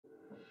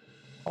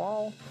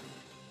Hello?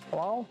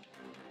 Hello?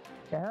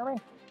 Can you hear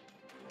me?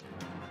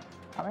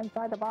 I'm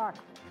inside the box.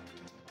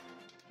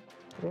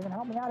 If you can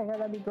help me out of here,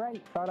 that'd be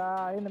great. But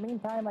in the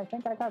meantime, I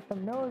think I got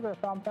some news or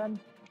something.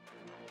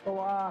 So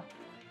I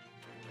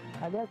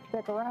guess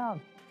stick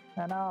around.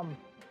 And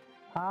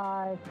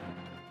hi.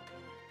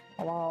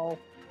 Hello.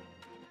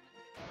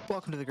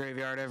 Welcome to the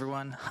graveyard,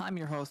 everyone. I'm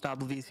your host,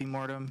 Oblivisci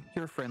Mortem,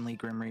 your friendly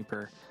Grim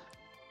Reaper,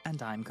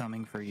 and I'm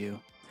coming for you.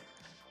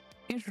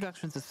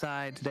 Introductions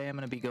aside, today I'm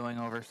going to be going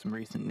over some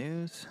recent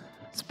news.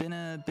 It's been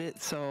a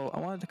bit, so I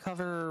wanted to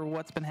cover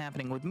what's been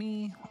happening with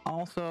me.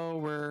 Also,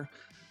 we're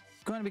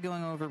going to be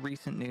going over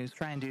recent news,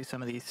 try and do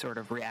some of these sort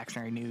of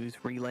reactionary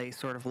news relay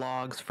sort of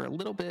vlogs for a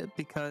little bit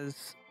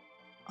because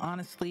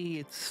honestly,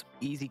 it's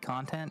easy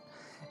content,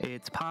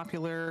 it's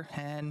popular,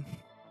 and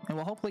it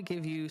will hopefully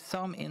give you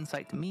some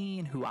insight to me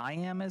and who I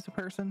am as a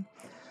person.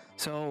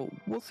 So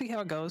we'll see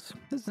how it goes.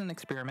 This is an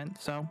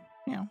experiment, so,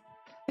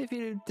 if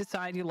you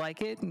decide you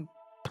like it,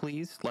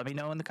 please let me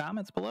know in the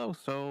comments below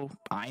so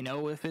I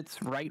know if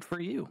it's right for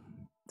you.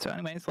 So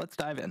anyways, let's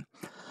dive in.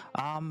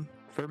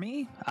 For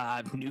me,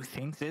 new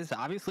things is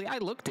obviously I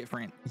look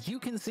different. You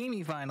can see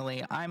me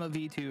finally. I'm a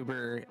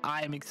VTuber.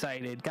 I'm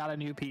excited. Got a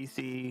new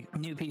PC.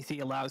 New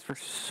PC allows for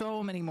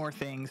so many more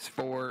things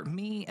for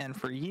me and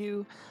for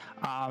you.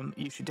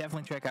 You should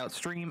definitely check out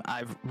Stream.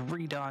 I've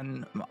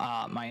redone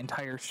my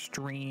entire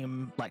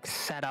stream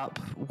setup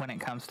when it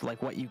comes to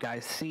what you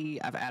guys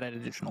see. I've added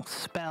additional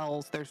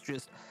spells.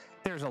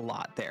 There's a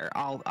lot there.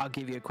 I'll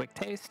give you a quick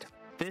taste.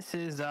 This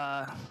is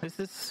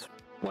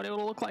what it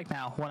will look like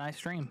now when I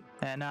stream.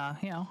 And,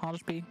 I'll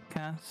just be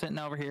kind of sitting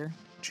over here,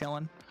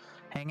 chilling,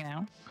 hanging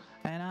out.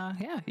 And,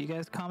 you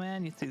guys come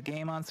in, you see the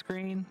game on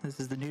screen. This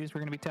is the news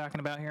we're going to be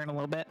talking about here in a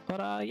little bit. But,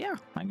 I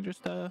can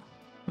just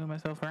move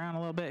myself around a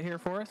little bit here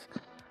for us.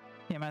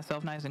 Get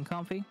myself nice and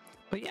comfy.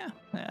 But, yeah,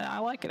 I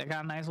like it. I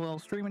got a nice little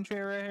streaming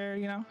chair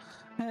right here,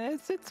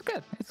 It's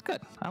good. It's good.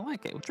 I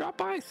like it. Drop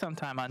by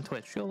sometime on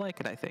Twitch. You'll like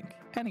it, I think.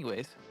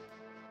 Anyways,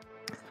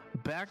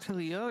 back to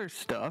the other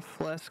stuff.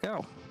 Let's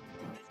go.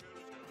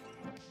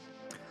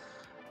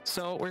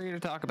 So we're here to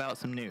talk about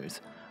some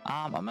news.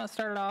 I'm going to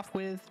start it off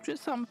with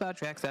just something about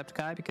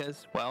Jacksepticeye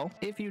because, well,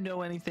 if you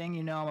know anything,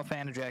 you know I'm a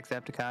fan of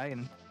Jacksepticeye,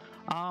 and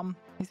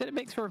he said it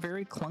makes for a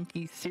very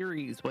clunky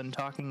series when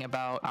talking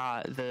about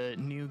the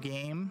new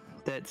game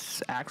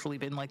that's actually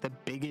been the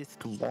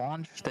biggest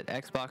launch that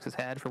Xbox has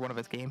had for one of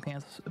its Game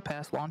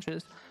Pass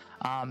launches.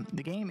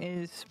 The game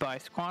is by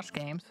Squash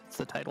Games. It's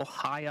the title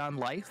High on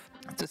Life.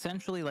 It's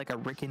essentially like a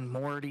Rick and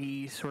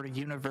Morty sort of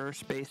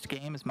universe-based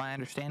game is my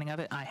understanding of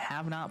it. I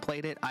have not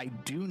played it. I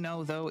do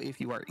know, though, if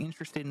you are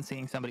interested in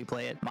seeing somebody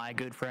play it, my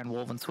good friend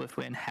Wolven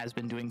Swiftwind has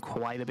been doing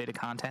quite a bit of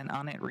content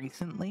on it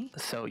recently.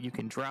 So you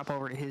can drop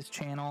over to his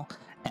channel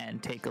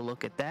and take a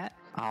look at that.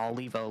 I'll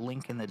leave a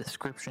link in the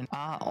description.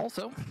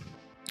 Also,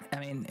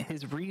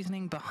 his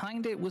reasoning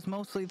behind it was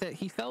mostly that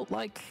he felt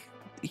like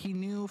he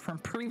knew from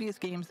previous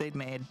games they'd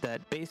made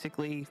that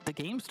basically the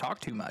games talk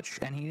too much,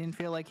 and he didn't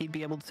feel like he'd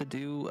be able to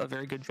do a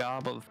very good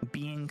job of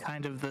being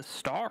kind of the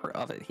star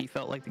of it. He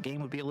felt like the game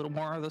would be a little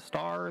more of the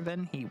star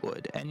than he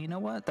would, and you know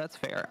what? That's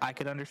fair. I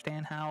could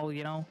understand how,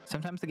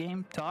 sometimes the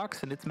game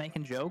talks and it's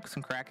making jokes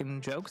and cracking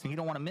jokes, and you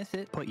don't want to miss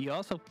it, but you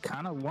also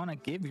kind of want to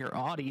give your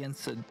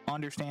audience an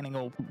understanding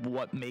of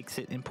what makes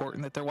it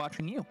important that they're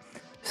watching you.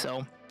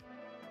 So,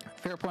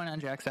 fair point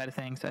on Jack's side of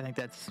things. I think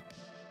that's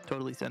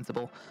totally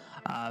sensible.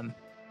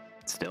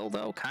 Still,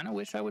 though, kind of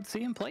wish I would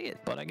see him play it,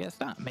 but I guess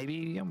not.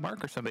 Maybe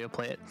Mark or somebody will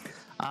play it.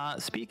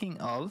 Speaking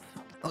of,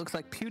 it looks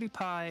like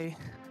PewDiePie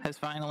has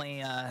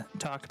finally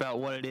talked about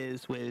what it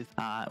is with,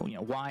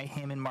 why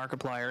him and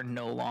Markiplier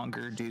no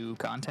longer do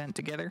content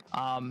together.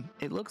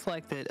 It looks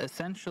like that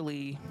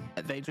essentially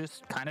they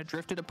just kind of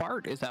drifted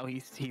apart is how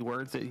he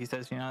words it. He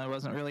says, there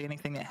wasn't really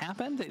anything that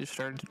happened. They just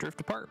started to drift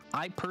apart.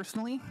 I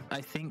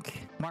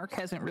think Mark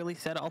hasn't really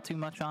said all too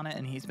much on it,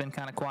 and he's been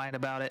kind of quiet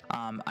about it.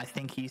 I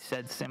think he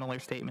said similar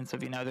statements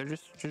of, they're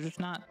just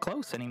not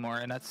close anymore,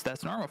 and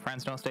that's normal.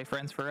 Friends don't stay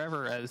friends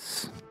forever,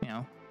 as,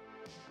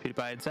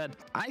 PewDiePie had said.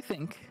 I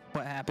think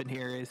what happened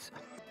here is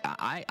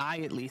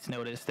I at least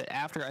noticed that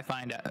after I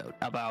find out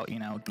about,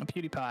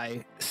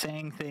 PewDiePie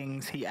saying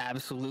things he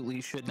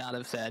absolutely should not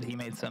have said. He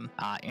made some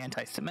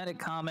anti-Semitic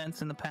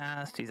comments in the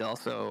past. He's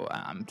also,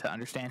 to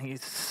understand,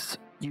 he's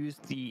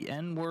used the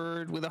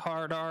N-word with a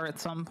hard R at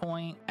some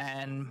point.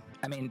 And,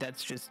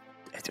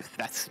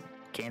 that's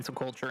cancel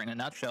culture in a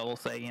nutshell. We'll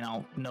say,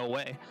 no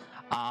way.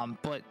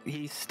 But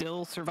he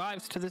still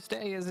survives to this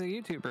day as a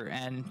YouTuber,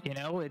 and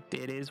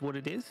it is what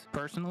it is.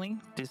 Personally,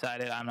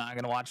 decided I'm not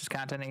going to watch his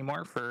content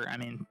anymore for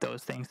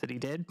those things that he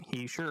did.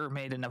 He sure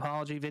made an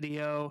apology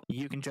video.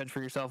 You can judge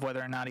for yourself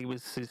whether or not he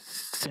was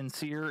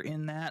sincere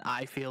in that.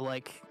 I feel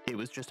like it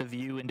was just a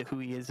view into who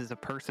he is as a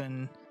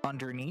person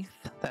underneath.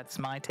 That's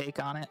my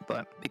take on it,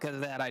 but because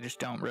of that, I just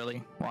don't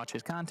really watch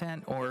his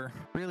content or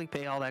really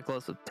pay all that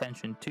close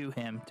attention to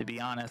him, to be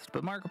honest.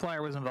 But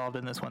Markiplier was involved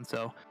in this one,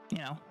 so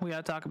we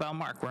gotta talk about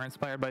Mark. We're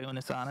inspired by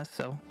Unisonus,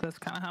 so that's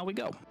kind of how we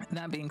go.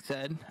 That being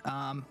said,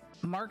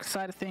 Mark's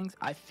side of things,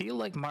 I feel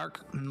like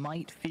Mark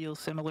might feel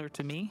similar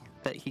to me,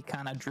 that he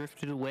kind of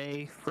drifted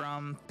away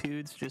from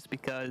Pewds just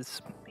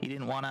because he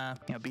didn't want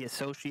to, be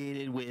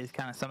associated with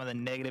kind of some of the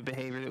negative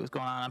behavior that was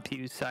going on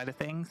Pewds' side of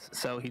things.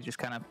 So he just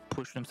kind of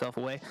pushed himself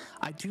away.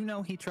 I do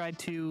know he tried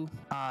to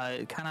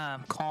kind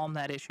of calm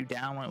that issue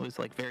down when it was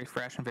like very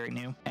fresh and very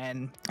new,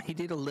 and he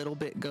did a little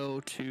bit go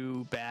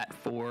to bat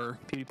for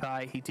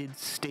PewDiePie. He did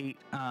state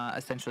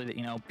essentially that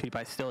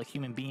PewDiePie's still a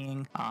human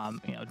being.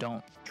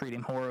 Don't treat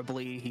him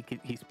horribly.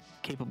 He's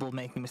capable of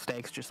making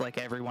mistakes just like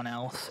everyone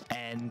else,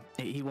 and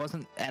he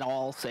wasn't at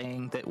all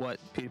saying that what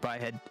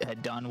PewDiePie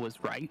had done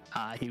was right.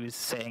 He was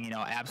saying,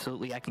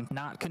 absolutely, I can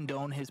not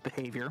condone his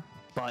behavior,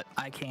 but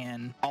I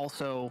can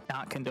also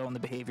not condone the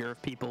behavior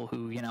of people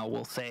who,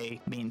 will say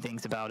mean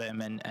things about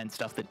him and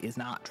stuff that is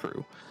not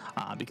true,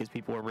 because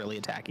people were really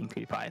attacking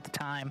PewDiePie at the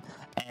time.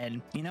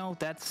 And,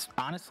 that's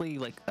honestly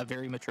like a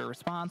very mature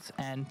response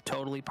and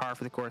totally par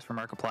for the course for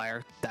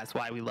Markiplier. That's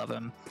why we love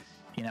him.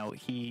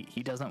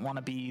 He doesn't want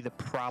to be the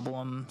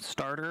problem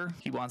starter.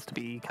 He wants to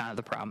be kind of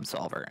the problem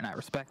solver, and I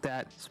respect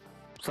that. It's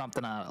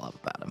something I love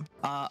about him.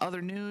 Other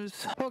news,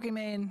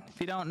 Pokimane, if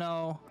you don't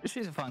know,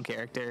 she's a fun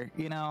character.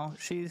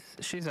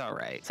 She's all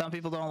right. Some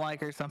people don't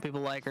like her, some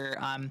people like her.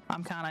 I'm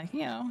kind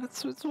of,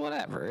 it's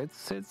whatever.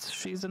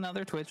 She's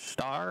another Twitch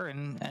star,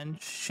 and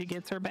she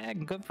gets her bag,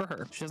 and good for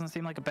her. She doesn't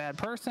seem like a bad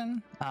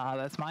person.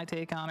 That's my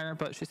take on her,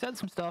 but she said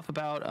some stuff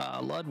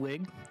about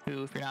Ludwig,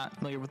 who, if you're not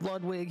familiar with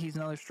Ludwig, he's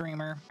another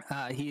streamer.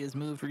 He has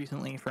moved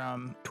recently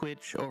from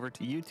Twitch over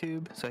to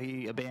YouTube, so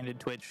he abandoned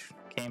Twitch,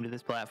 came to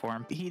this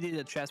platform. He did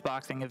a chess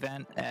boxing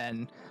event,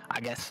 and I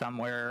guess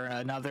somewhere or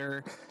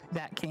another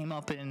that came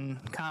up in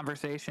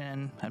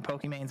conversation, and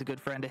Pokimane's a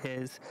good friend of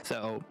his.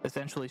 So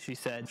essentially she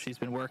said she's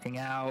been working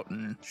out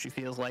and she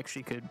feels like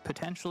she could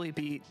potentially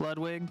beat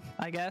Ludwig,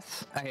 I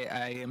guess.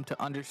 I am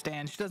to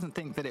understand she doesn't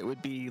think that it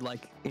would be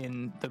like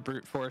in the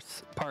brute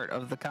force part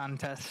of the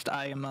contest.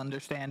 I am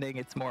understanding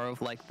it's more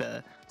of like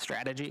the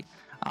strategy.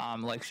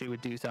 Like she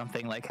would do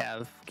something like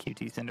have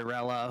QT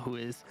Cinderella, who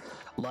is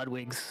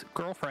Ludwig's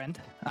girlfriend,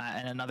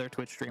 and another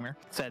Twitch streamer,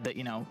 said that,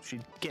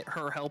 she'd get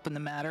her help in the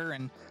matter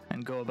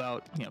and go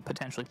about,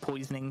 potentially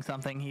poisoning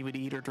something he would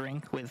eat or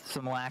drink with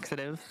some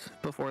laxatives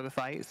before the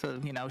fight. So,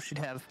 she'd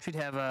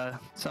have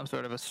some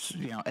sort of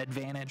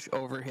advantage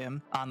over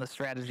him on the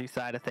strategy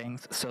side of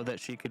things so that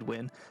she could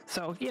win.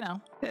 So,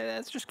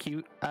 that's just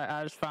cute.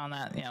 I just found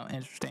that,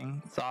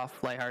 interesting,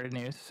 soft, lighthearted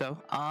news. So,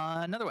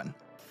 another one.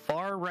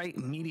 Far-right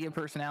media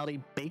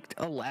personality Baked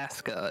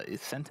Alaska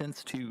is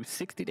sentenced to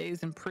 60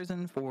 days in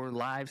prison for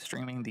live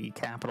streaming the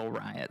Capitol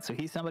riot. So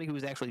he's somebody who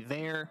was actually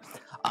there.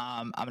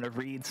 I'm going to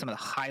read some of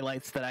the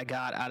highlights that I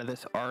got out of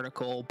this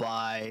article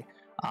by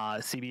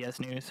CBS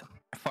News.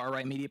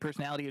 Far-right media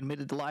personality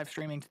admitted to live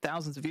streaming to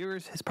thousands of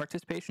viewers. His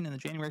participation in the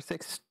January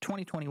 6,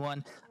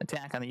 2021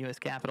 attack on the U.S.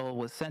 Capitol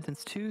was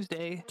sentenced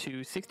Tuesday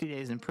to 60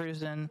 days in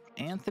prison.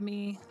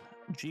 Anthony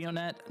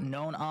Gionet,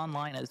 known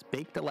online as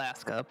Baked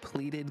Alaska,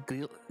 pleaded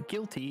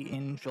guilty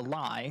in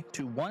July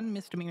to one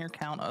misdemeanor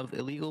count of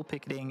illegal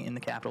picketing in the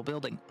Capitol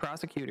building.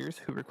 Prosecutors,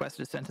 who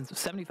requested a sentence of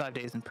 75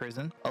 days in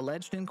prison,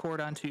 alleged in court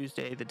on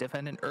Tuesday the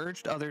defendant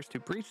urged others to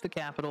breach the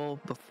Capitol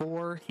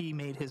before he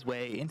made his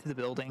way into the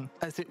building,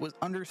 as it was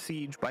under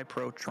siege by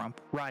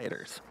pro-Trump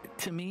rioters.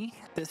 To me,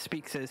 this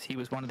speaks as he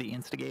was one of the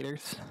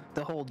instigators.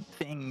 The whole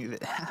thing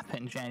that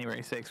happened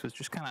January 6th was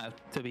just kind of,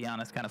 to be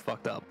honest, kind of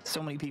fucked up.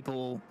 So many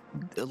people,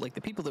 like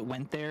the people that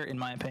went there, in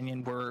my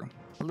opinion, were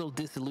a little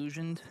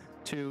disillusioned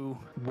to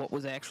what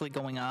was actually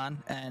going on.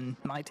 And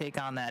my take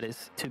on that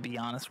is, to be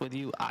honest with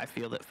you, I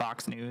feel that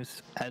Fox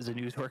News as a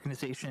news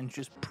organization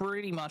just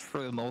pretty much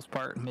for the most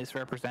part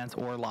misrepresents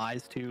or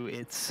lies to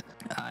its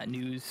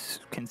news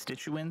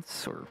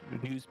constituents or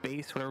news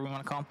base, whatever we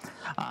want to call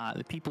them,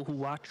 the people who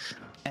watch.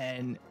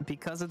 And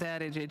because of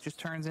that, it just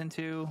turns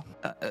into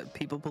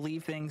people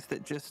believe things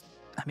that just,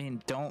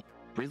 don't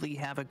really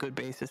have a good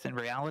basis in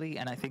reality,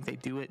 and I think they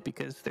do it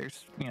because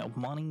there's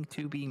money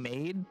to be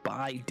made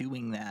by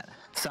doing that.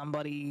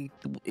 Somebody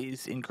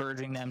is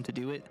encouraging them to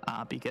do it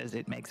because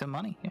it makes them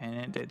money,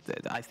 and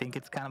I think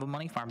it's kind of a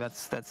money farm.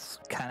 That's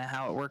kind of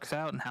how it works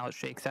out and how it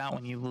shakes out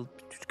when you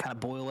kind of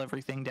boil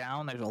everything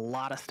down. There's a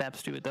lot of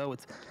steps to it, though.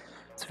 It's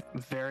a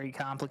very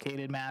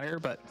complicated matter,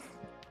 but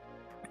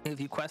if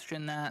you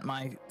question that,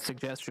 my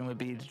suggestion would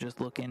be to just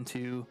look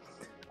into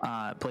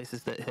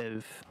places that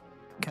have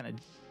kind of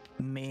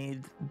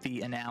made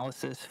the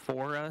analysis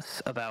for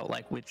us about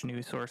like which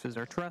news sources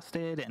are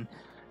trusted and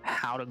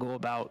how to go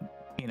about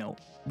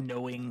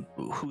knowing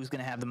who's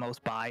going to have the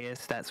most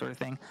bias, that sort of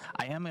thing.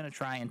 I am going to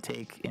try and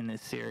take in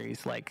this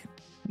series like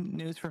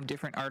news from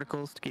different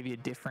articles to give you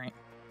different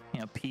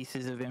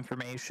pieces of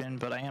information,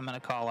 but I am going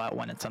to call out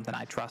when it's something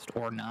I trust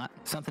or not.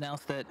 Something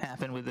else that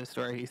happened with this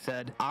story, he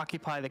said,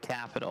 "Occupy the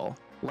Capitol.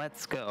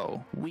 Let's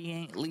go. We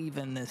ain't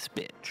leaving this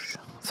bitch."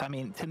 So, I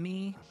mean, to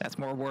me, that's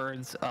more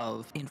words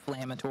of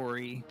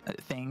inflammatory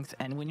things.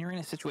 And when you're in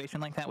a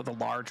situation like that with a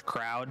large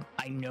crowd,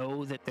 I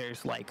know that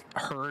there's like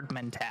herd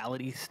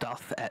mentality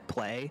stuff at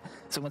play.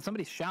 So when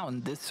somebody's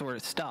shouting this sort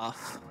of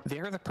stuff,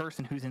 they're the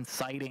person who's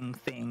inciting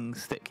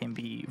things that can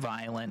be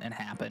violent and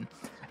happen.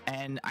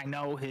 And I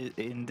know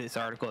in this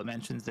article it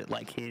mentions that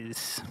like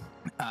his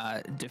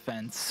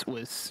defense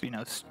was,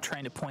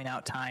 trying to point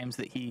out times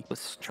that he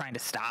was trying to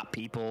stop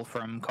people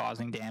from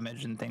causing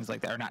damage and things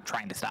like that, or not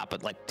trying to stop,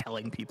 but like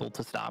telling people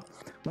to stop.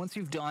 Once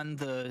you've done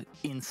the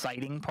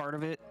inciting part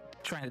of it,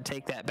 trying to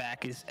take that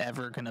back is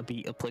ever going to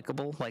be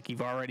applicable. Like,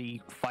 you've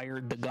already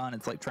fired the gun.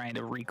 It's like trying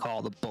to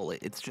recall the bullet.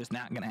 It's just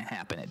not going to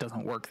happen. It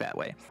doesn't work that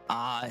way.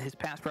 His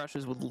past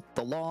brushes with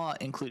the law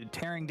included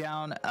tearing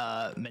down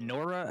a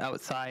menorah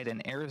outside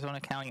an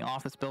Arizona County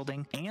office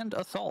building and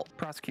assault.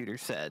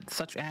 Prosecutors said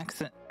such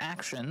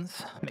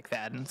actions,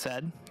 McFadden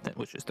said,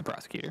 which is the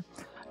prosecutor,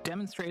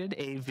 demonstrated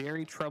a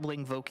very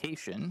troubling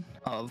vocation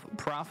of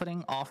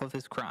profiting off of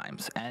his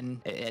crimes. And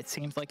it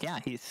seems like, yeah,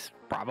 he's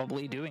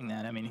probably doing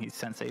that. I mean, he's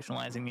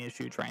sensationalizing the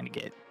issue, trying to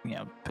get,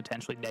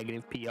 potentially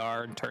negative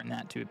PR and turn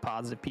that to a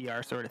positive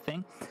PR sort of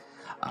thing.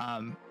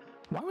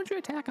 Why would you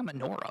attack a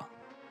menorah?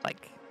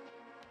 Like,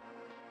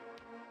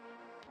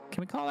 can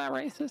we call that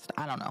racist?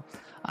 I don't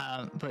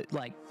know. But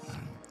like,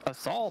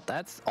 assault,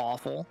 that's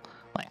awful.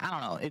 Like, I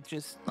don't know. It's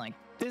just like,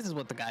 this is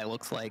what the guy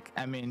looks like.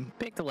 I mean,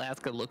 Baked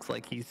Alaska looks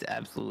like he's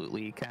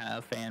absolutely kind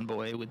of a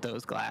fanboy with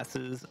those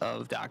glasses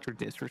of Dr.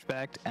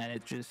 Disrespect, and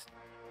it just,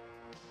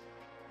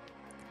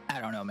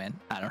 I don't know, man.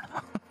 I don't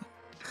know.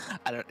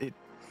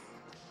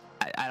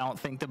 I don't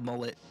think the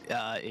mullet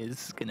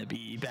is gonna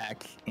be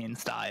back in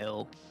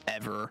style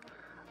ever.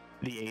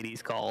 The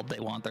 80s called,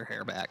 they want their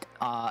hair back.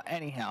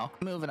 Anyhow,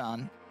 moving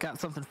on. Got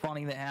something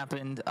funny that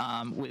happened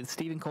with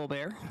Stephen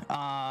Colbert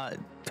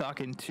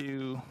talking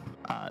to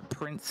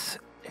Prince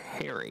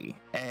Harry,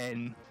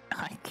 and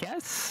I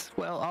guess,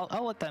 well,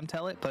 I'll let them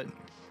tell it, but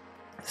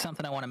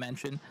something I want to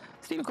mention.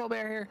 Stephen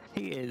Colbert here,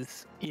 he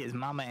is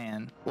my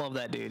man. Love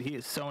that dude. He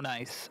is so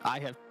nice. I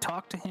have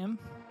talked to him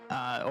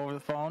over the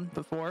phone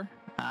before.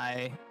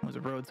 I was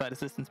a roadside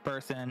assistance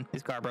person.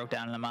 His car broke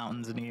down in the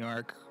mountains of New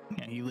York.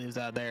 He lives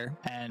out there,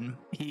 and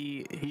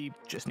he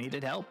just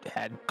needed help.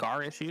 Had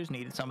car issues,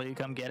 needed somebody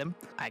to come get him.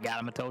 I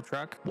got him a tow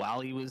truck while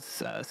he was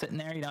sitting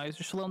there. He was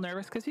just a little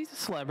nervous because he's a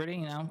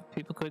celebrity.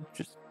 People could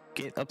just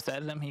get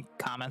upset at him. He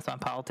comments on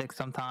politics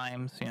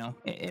sometimes.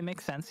 It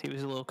makes sense. He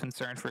was a little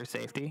concerned for his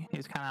safety. He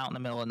was kind of out in the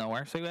middle of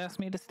nowhere, so he asked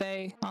me to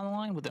stay on the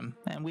line with him,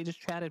 and we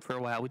just chatted for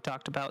a while. We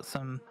talked about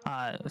some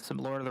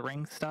Lord of the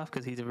Rings stuff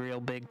because he's a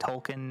real big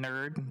Tolkien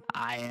nerd.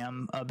 I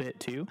am a bit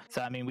too.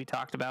 So I mean, we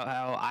talked about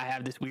how I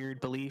have this weird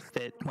belief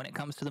that when it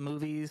comes to the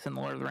movies and the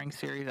Lord of the Rings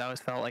series, I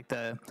always felt like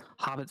the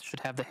hobbits should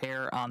have the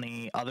hair on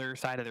the other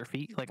side of their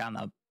feet, like on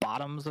the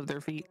bottoms of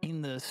their feet.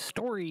 In the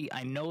story,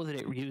 I know that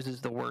it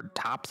uses the word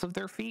tops of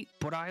their feet,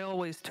 but I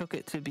always took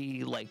it to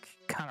be like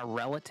kind of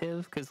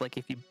relative, because like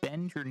if you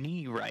bend your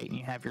knee right and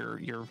you have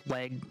your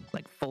leg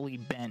like fully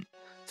bent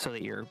so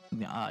that your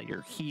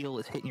heel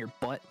is hitting your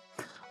butt,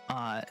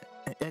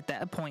 at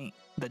that point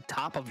the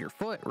top of your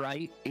foot,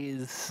 right,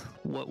 is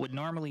what would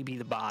normally be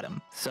the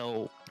bottom.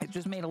 So it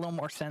just made a little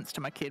more sense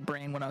to my kid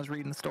brain when I was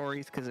reading the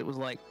stories, because it was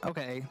like,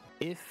 okay,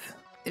 if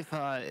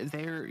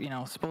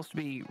they're supposed to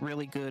be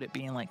really good at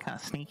being like kind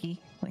of sneaky,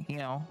 like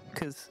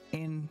because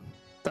in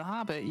The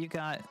Hobbit, you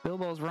got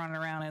Bilbo's running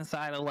around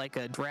inside of like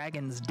a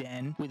dragon's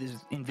den with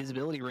his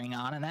invisibility ring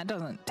on, and that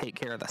doesn't take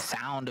care of the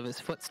sound of his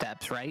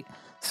footsteps, right?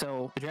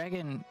 So the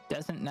dragon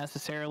doesn't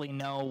necessarily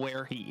know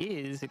where he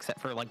is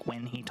except for like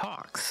when he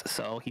talks.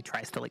 So he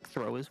tries to like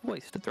throw his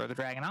voice to throw the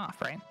dragon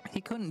off, right?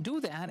 He couldn't do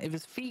that if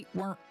his feet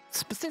weren't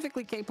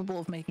specifically capable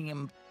of making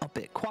him a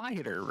bit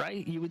quieter,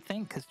 right? You would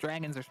think, because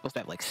dragons are supposed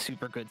to have like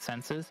super good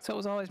senses. So it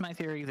was always my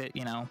theory that,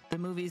 the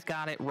movies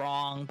got it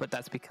wrong, but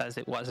that's because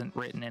it wasn't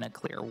written in a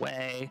clear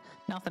way.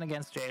 Nothing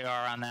against JR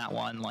on that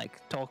one.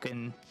 Like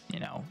Tolkien,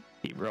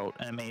 he wrote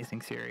an amazing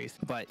series,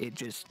 but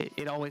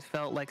it always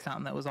felt like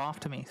something that was off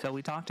to me. So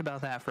we talked about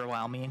that for a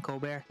while, me and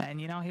Colbert, and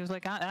he was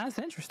like, that's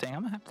interesting.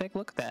 I'm gonna have to take a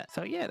look at that.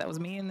 So yeah, that was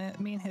me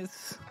and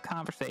his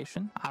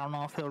conversation. I don't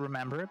know if he'll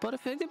remember it, but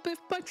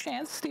if by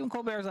chance Stephen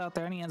Colbert's out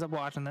there and he ends up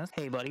watching this,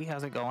 hey buddy,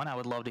 how's it going? I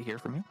would love to hear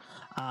from you.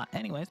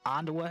 Anyways,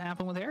 on to what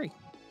happened with Harry.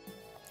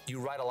 You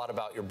write a lot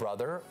about your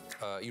brother.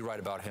 You write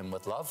about him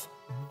with love.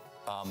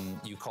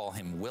 You call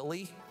him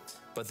Willy,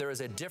 but there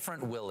is a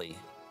different Willy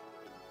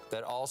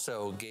that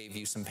also gave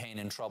you some pain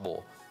and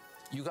trouble.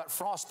 You got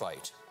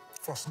frostbite.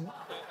 Frostnip.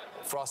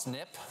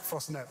 Frostnip?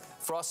 Frostnip.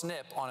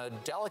 Frostnip on a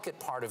delicate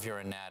part of your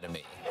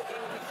anatomy.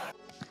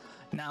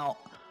 Now,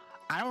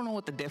 I don't know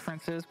what the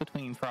difference is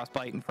between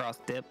frostbite and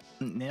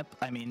nip.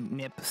 I mean,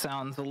 nip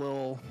sounds a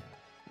little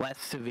less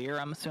severe,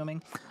 I'm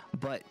assuming,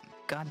 but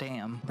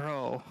goddamn,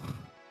 bro,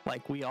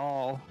 like we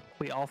all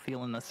we all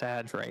feeling the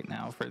sad right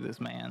now for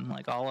this man.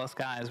 Like, all us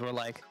guys were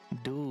like,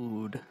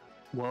 dude,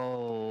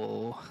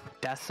 whoa,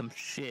 that's some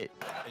shit.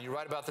 And you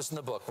write about this in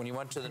the book when you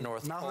went to the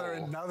North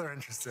Pole. Now they're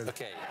interested.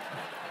 Okay.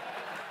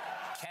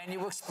 Can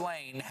you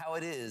explain how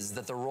it is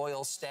that the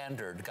Royal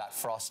Standard got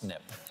frost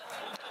nip?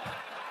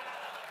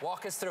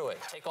 Walk us through it.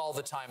 Take all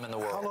the time in the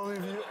world. How long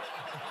have you...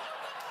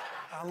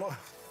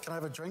 Can I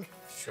have a drink?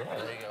 Sure,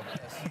 there you go.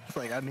 It's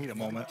like, I need a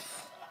moment.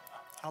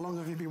 How long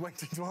have you been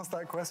waiting to ask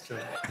that question?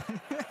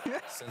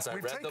 Since I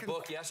read the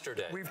book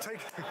yesterday. We've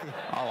taken...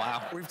 Oh,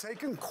 wow. We've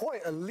taken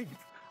quite a leap.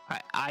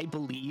 I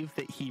believe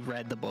that he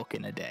read the book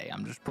in a day.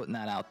 I'm just putting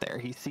that out there.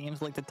 He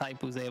seems like the type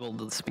who's able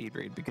to speed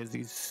read because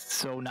he's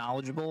so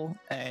knowledgeable,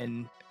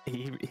 and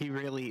he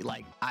really,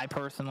 like, I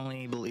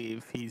personally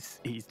believe he's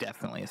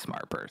definitely a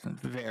smart person.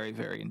 Very,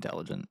 very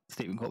intelligent.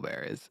 Stephen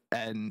Colbert is.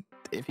 And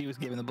if he was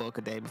given the book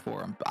a day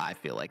before him, I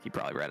feel like he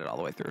probably read it all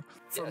the way through.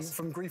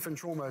 From grief and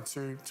trauma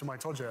to my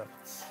Todger.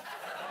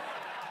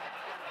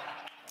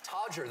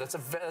 Todger,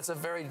 that's a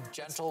very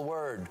gentle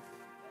word.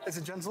 Is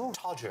it gentle?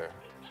 Todger.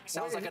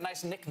 Sounds like a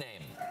nice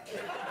nickname.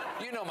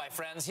 You know, my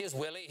friends, here's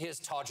Willy, here's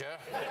Todger,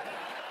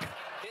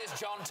 here's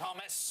John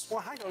Thomas.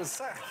 Well, hang on a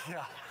sec,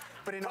 yeah.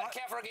 But in I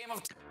care for a game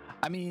of...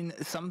 I mean,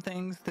 some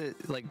things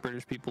that, like,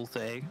 British people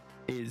say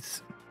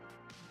is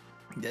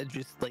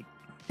just, like,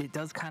 it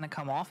does kind of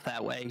come off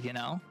that way, you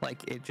know?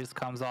 Like, it just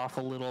comes off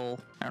a little,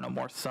 I don't know,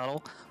 more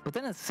subtle. But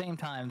then at the same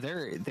time,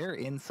 they're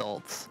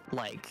insults.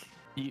 Like,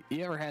 you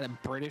ever had a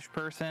British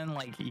person,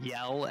 like,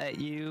 yell at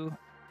you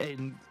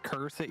and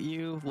curse at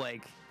you?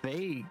 Like,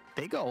 they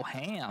go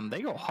ham.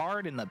 They go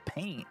hard in the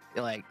paint.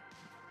 Like,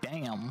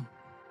 damn.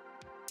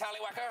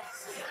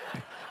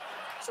 Tallywhacker.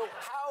 So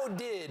how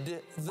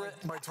did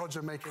my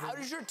Todger make it? How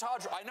did your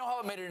Todger? I know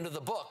how it made it into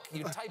the book.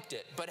 You typed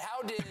it, but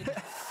how did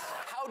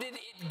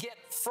it get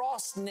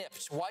frost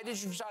nipped? Why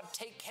did you not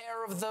take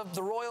care of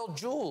the royal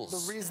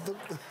jewels? The reason.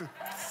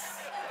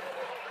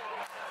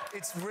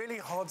 It's really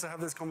hard to have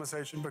this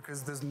conversation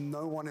because there's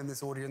no one in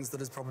this audience that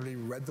has probably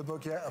read the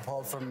book yet,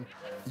 apart from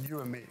you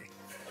and me.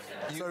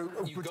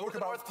 We talk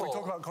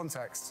about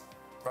context,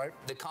 right?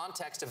 The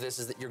context of this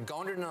is that you're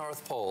going to the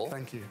North Pole.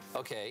 Thank you.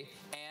 Okay,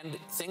 and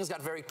things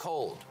got very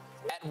cold.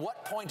 At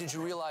what point did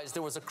you realize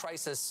there was a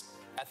crisis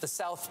at the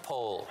South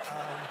Pole?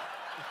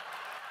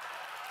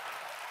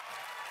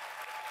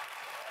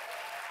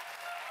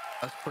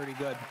 That's pretty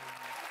good.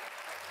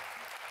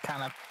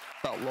 Kind of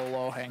felt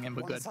low hanging,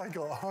 but Once good. I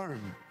got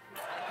home.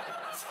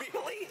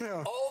 Really?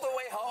 Yeah. All the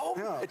way home?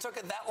 Yeah. It took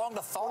it that long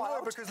to thaw out?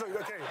 No, because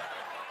look, okay.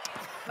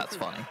 That's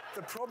funny.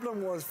 The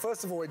problem was,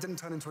 first of all, it didn't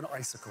turn into an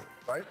icicle,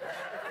 right?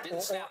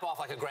 Didn't snap off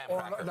like a graham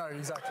cracker. No,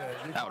 exactly.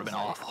 That would have been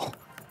awful.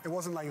 It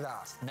wasn't like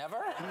that. Never?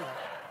 No.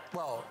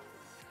 Well,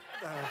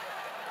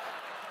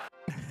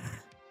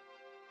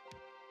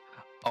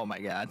 Oh my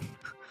god.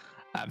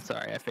 I'm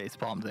sorry, I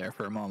facepalmed there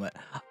for a moment.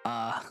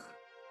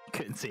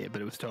 Couldn't see it,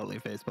 but it was totally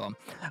a facepalm.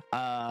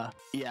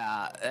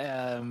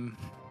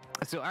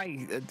 So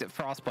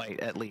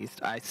frostbite, at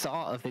least. I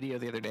saw a video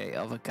the other day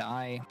of a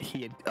guy,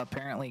 he had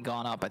apparently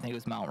gone up, I think it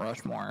was Mount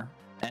Rushmore,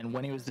 and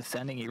when he was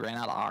descending, he ran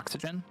out of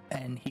oxygen,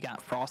 and he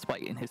got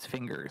frostbite in his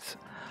fingers.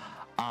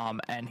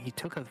 And he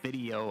took a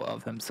video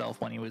of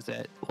himself when he was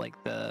at,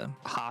 like, the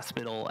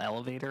hospital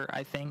elevator,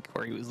 I think,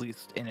 or he was at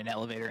least in an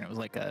elevator and it was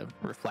like a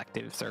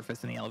reflective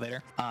surface in the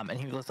elevator. And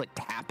he was like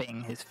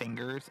tapping his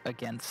fingers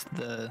against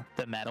the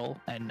metal,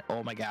 and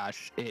oh my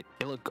gosh, it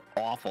looked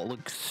awful. It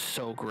looked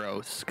so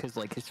gross because,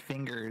 like, his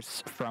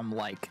fingers from,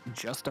 like,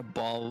 just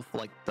above,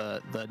 like,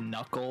 the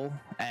knuckle,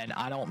 and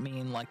I don't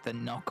mean like the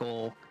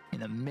knuckle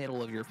in the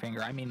middle of your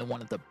finger, I mean the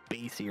one at the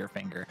base of your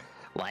finger.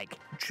 Like,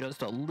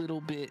 just a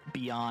little bit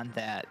beyond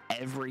that,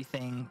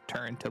 everything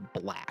turned to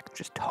black,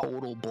 just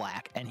total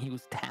black, and he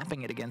was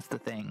tapping it against the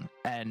thing,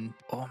 and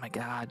oh my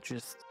god,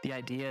 just the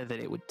idea that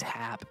it would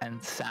tap and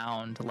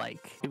sound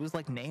like, it was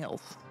like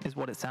nails, is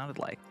what it sounded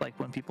like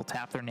when people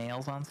tap their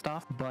nails on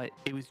stuff, but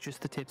it was just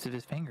the tips of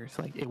his fingers,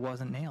 like, it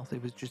wasn't nails,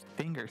 it was just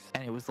fingers,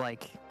 and it was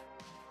like,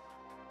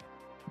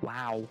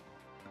 wow.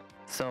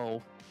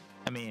 So,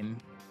 I mean,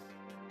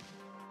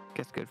 I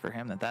guess good for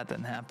him that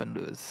didn't happen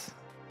to his...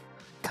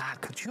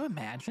 God, could you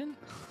imagine?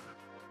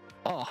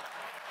 Oh.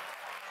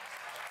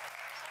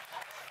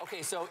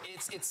 Okay, so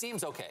it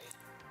seems okay.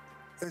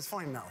 It's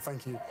fine now,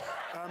 thank you.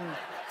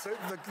 So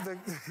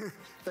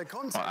the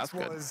context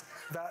was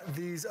that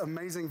these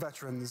amazing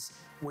veterans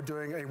were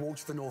doing a walk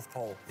to the North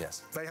Pole.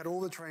 Yes. They had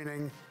all the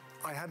training,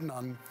 I had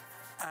none,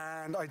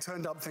 and I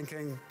turned up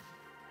thinking,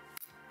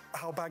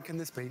 how bad can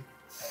this be?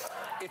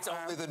 It's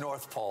only the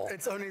North Pole.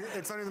 It's only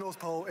the North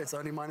Pole. It's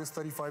only minus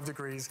 35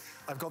 degrees.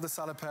 I've got the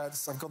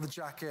salopettes. I've got the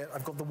jacket.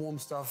 I've got the warm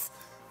stuff.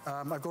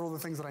 I've got all the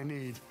things that I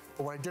need.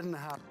 But what I didn't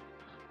have.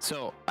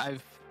 So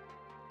I've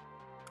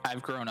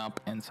grown up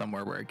in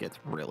somewhere where it gets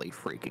really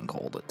freaking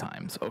cold at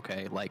times.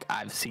 Okay, like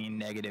I've seen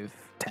negative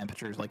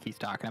temperatures, like he's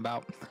talking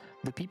about.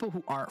 The people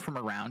who aren't from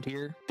around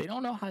here, they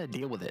don't know how to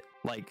deal with it.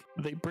 Like,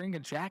 they bring a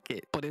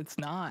jacket, but it's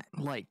not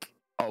like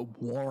a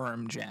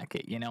warm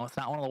jacket, you know? It's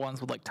not one of the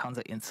ones with like tons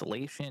of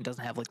insulation. It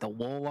doesn't have like the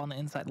wool on the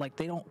inside. Like,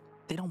 they don't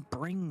they don't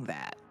bring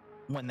that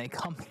when they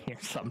come here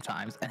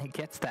sometimes, and it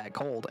gets that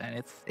cold,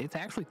 and it's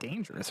actually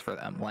dangerous for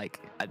them. Like,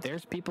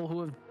 there's people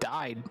who have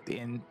died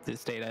in the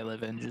state I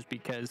live in just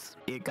because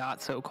it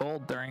got so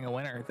cold during the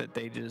winter that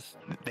they just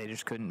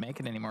couldn't make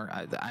it anymore.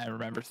 I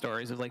remember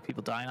stories of like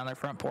people dying on their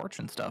front porch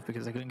and stuff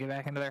because they couldn't get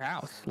back into their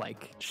house,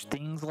 like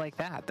things like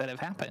that have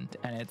happened.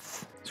 And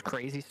it's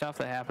crazy stuff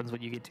that happens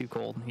when you get too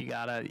cold. You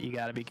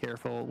gotta be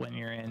careful when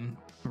you're in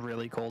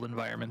really cold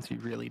environments. You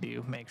really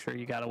do. Make sure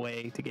you got a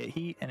way to get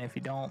heat, and if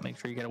you don't, make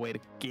sure you got a way to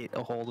get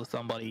a hold of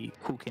somebody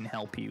who can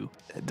help you.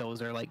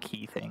 Those are like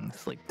key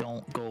things. Like,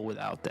 don't go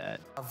without that.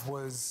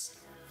 Was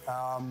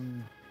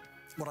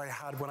what I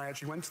had when I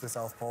actually went to the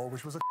South Pole,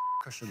 which was a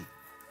cushion.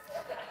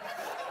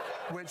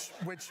 Which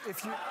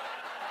if you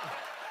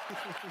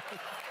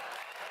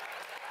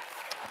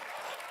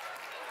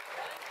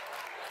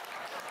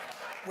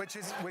which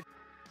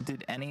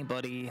Did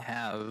anybody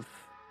have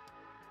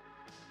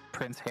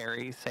Prince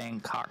Harry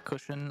saying cock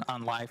cushion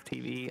on live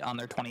TV on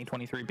their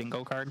 2023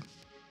 bingo card?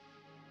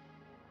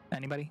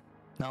 Anybody?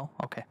 No?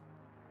 Okay.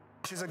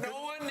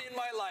 No one in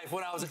my life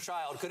when I was a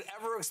child could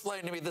ever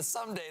explain to me that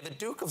someday the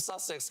Duke of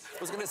Sussex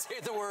was going to say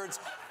the words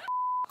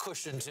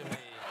cushion to me.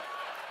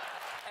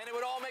 And it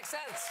would all make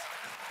sense.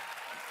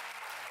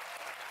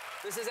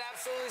 This is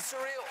absolutely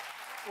surreal.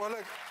 Well,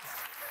 look,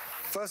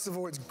 first of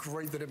all, it's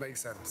great that it makes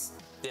sense.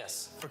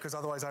 Yes. Because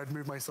otherwise I'd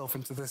move myself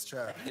into this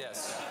chair.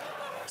 Yes.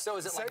 So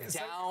is it like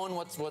down?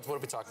 What are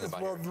we talking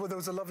about well, here? Well, there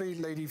was a lovely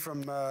lady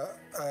from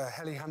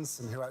Helly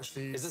Hansen who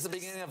actually... Is this the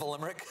beginning of a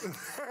limerick?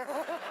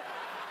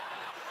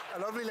 A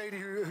lovely lady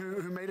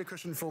who made a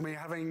cushion for me,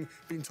 having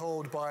been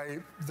told by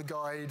the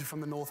guide from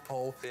the North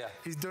Pole. Yeah.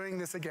 He's doing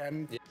this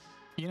again. Yeah.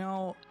 You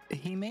know,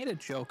 he made a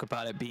joke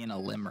about it being a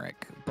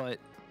limerick, but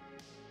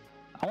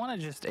I want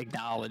to just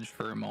acknowledge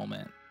for a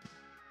moment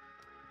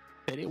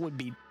that it would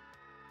be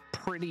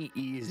pretty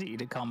easy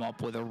to come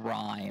up with a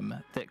rhyme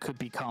that could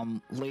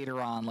become later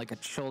on like a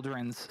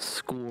children's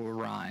school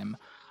rhyme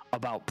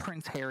about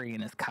Prince Harry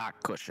and his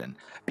cock cushion,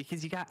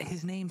 because you got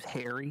his name's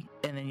Harry,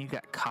 and then you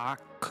got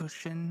cock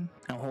cushion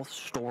and a whole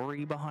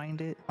story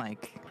behind it.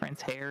 Like,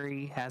 Prince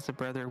Harry has a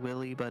brother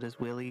Willy, but his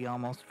Willy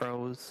almost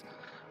froze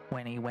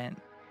when he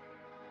went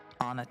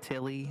on a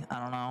tilly. I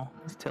don't know,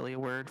 is tilly a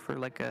word for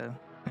like an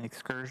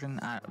excursion?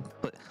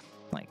 But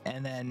like,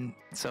 and then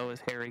so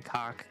his Harry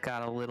cock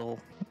got a little...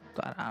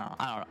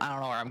 I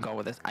don't know where I'm going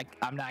with this.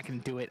 I'm not gonna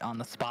do it on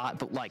the spot,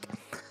 but like,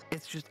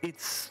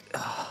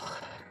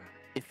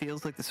 it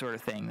feels like the sort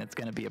of thing that's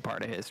gonna be a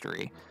part of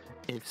history.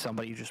 If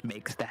somebody just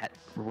makes that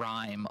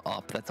rhyme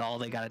up, that's all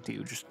they gotta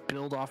do. Just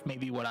build off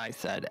maybe what I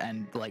said,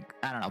 and like,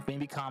 I don't know,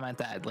 maybe comment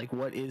that. Like,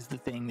 what is the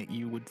thing that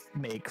you would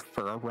make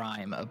for a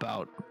rhyme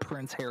about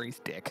Prince Harry's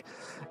dick?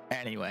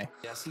 Anyway.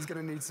 Yes, he's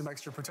gonna need some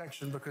extra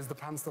protection because the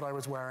pants that I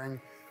was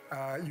wearing.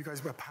 You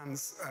guys wear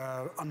pants,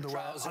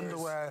 underwear. Trousers.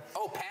 Underwear.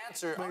 Oh,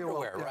 pants or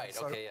underwear, yeah, right?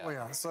 So, okay, yeah. Well,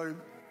 yeah. So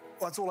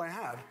that's all I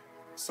had.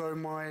 So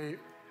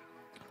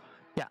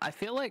Yeah, I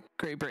feel like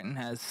Great Britain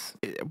has,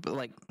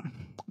 like,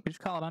 we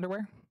just call it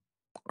underwear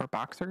or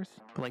boxers,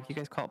 but like you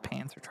guys call it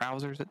pants or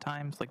trousers at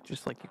times, like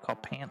just like you call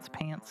pants.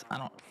 I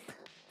don't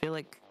feel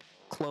like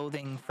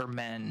clothing for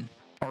men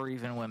or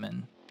even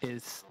women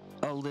is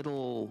a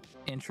little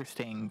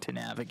interesting to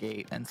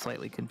navigate and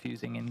slightly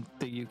confusing in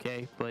the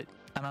UK, but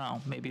I don't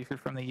know, maybe if you're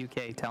from the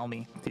UK, tell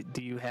me,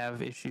 do you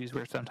have issues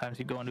where sometimes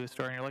you go into a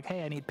store and you're like,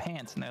 hey, I need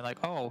pants, and they're like,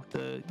 oh,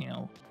 the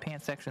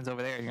pants section's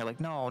over there, and you're like,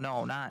 no,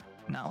 not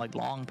like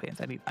long pants,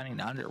 I need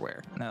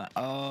underwear, and they're like,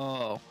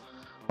 oh,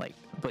 like,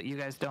 but you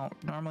guys don't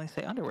normally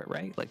say underwear,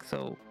 right? Like,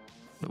 so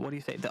what do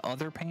you say, the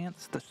other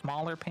pants, the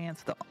smaller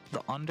pants, the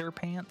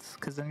underpants,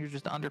 because then you're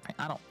just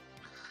underpants?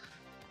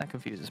 That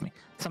confuses me.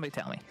 Somebody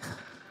tell me.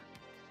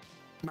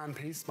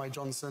 Man-piece, my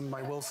Johnson,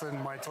 my Wilson,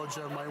 my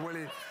Todger, my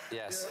Willy.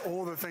 Yes.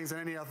 All the things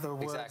and any other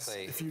words.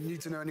 Exactly. If you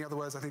need to know any other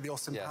words, I think the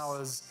Austin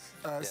Powers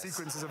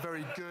sequence is a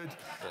very good...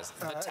 Yes.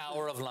 The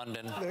Tower of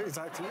London.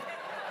 Exactly.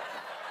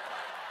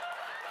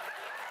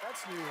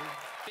 That's new.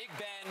 Big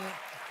Ben.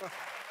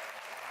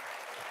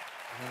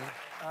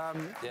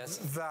 Yes.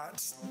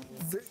 That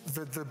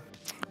the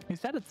He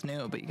said it's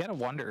new, but you gotta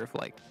wonder if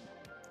like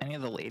any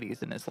of the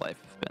ladies in his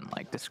life have been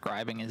like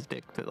describing his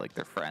dick to like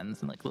their friends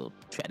and like little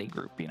chatty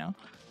group, you know,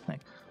 like,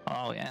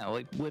 oh yeah,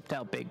 we whipped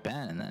out Big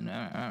Ben and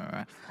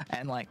then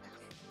and like,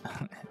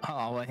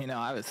 oh well,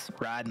 I was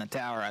riding the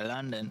Tower of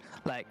London.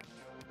 Like,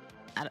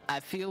 I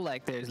feel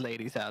like there's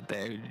ladies out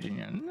there who,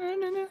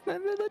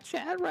 they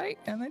chat, right?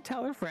 And they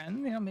tell their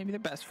friend, maybe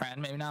their best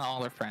friend, maybe not all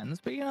their friends,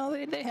 but,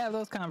 they have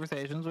those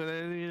conversations where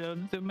they,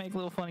 to make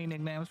little funny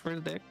nicknames for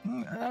his dick.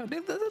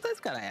 That's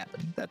gotta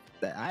happen. That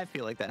I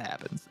feel like that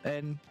happens.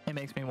 And it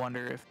makes me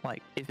wonder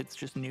if it's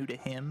just new to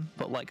him,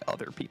 but, like,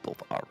 other people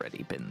have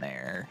already been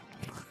there.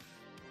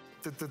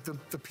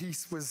 The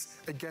piece was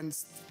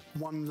against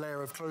one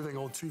layer of clothing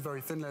or two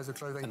very thin layers of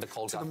clothing and the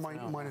cold to the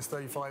minus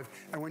 35,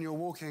 and when you're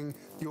walking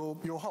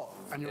you're hot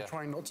and you're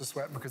trying not to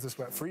sweat because the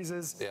sweat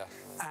freezes,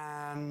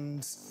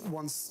 and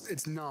once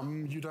it's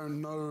numb you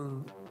don't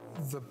know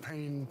the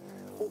pain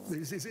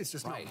It's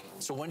just right.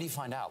 So when do you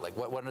find out? Like,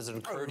 when does it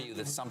occur to you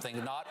that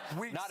something not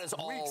as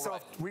all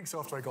right? Weeks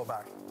after I got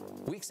back.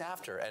 Weeks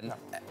after, and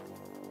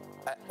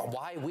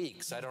why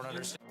weeks? I don't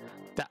understand.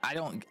 I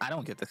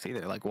don't get this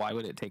either. Like, why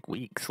would it take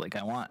weeks? Like,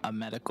 I want a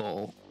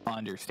medical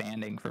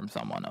understanding from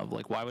someone of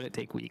like, why would it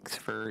take weeks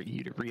for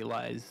you to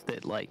realize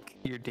that like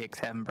your dick's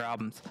having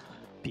problems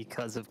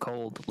because of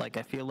cold? Like,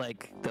 I feel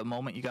like the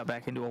moment you got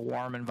back into a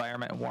warm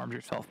environment and warmed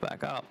yourself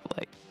back up,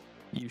 like,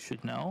 you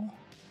should know.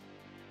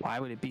 Why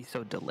would it be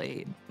so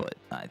delayed? But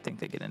I think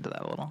they get into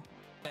that a little.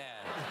 Man,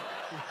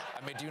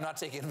 I mean, do you not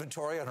take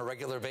inventory on a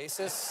regular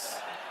basis?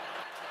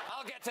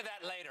 I'll get to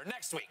that later.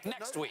 Next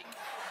week.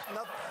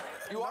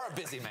 You are a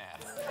busy man.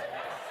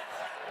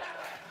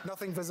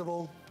 Nothing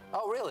visible.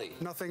 Oh, really?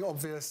 Nothing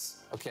obvious.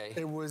 Okay.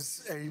 It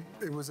was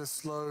a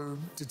slow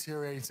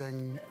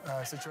deteriorating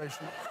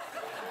situation.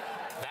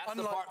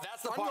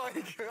 That's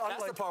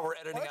the part we're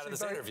editing out of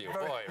this interview.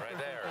 Boy, right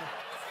there.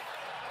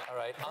 All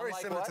right. Very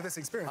similar to this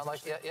experience.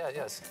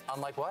 Yes.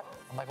 Unlike what?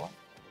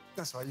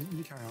 That's right.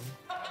 You carry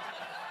on.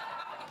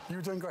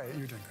 You're doing great.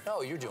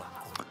 No, you're doing.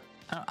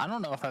 I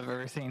don't know if I've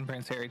ever seen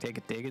Prince Harry take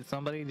a dig at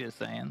somebody, just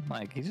saying.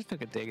 Like, he just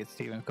took a dig at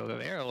Stephen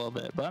Colbert a little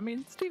bit. But, I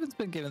mean, Stephen's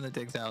been giving the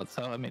digs out,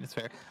 so, I mean, it's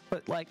fair.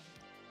 But, like,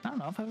 I don't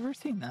know if I've ever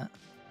seen that.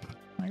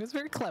 Like, it was a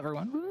very clever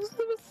one. It was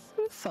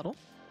subtle.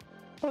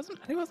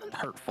 It wasn't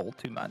hurtful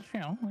too much,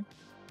 you know.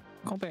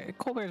 Like,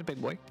 Colbert's a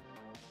big boy.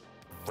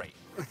 Great.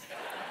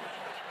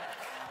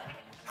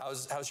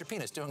 How's your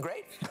penis? Doing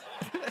great?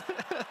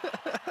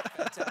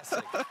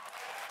 Fantastic.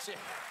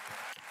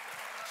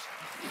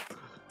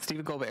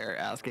 Stephen Colbert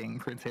asking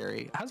Prince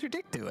Harry, how's your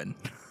dick doing?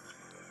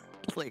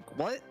 Like,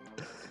 what?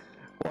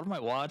 What am I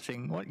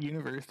watching? What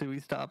universe do we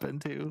stop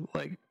into?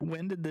 Like,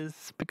 when did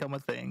this become a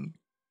thing?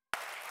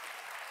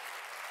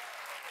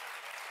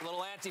 A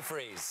little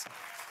antifreeze.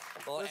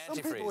 There's some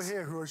people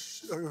here who are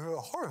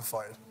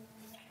horrified.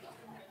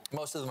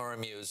 Most of them are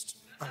amused.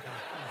 Okay.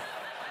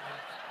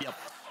 Yep.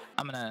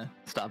 I'm gonna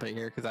stop it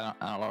here because I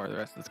don't know where the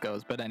rest of this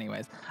goes. But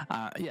anyways,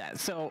 yeah.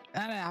 So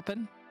that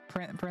happened.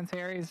 Prince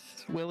Harry's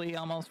Willy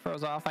almost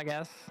froze off, I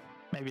guess.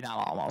 Maybe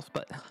not almost,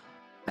 but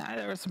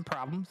there were some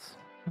problems,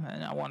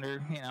 and I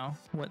wonder, you know,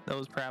 what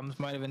those problems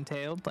might have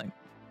entailed. Like,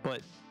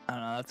 but I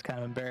don't know. That's kind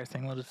of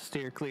embarrassing. We'll just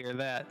steer clear of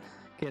that.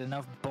 Get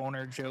enough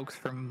boner jokes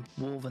from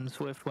Wolven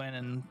Swiftwind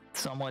and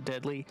Somewhat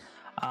Deadly.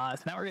 So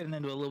now we're getting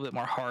into a little bit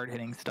more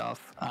hard-hitting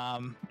stuff.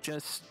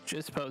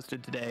 Just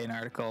posted today an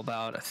article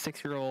about a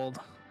 6-year-old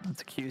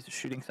that's accused of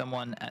shooting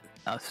someone at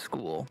a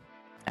school,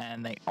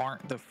 and they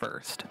aren't the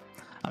first.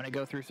 I'm going to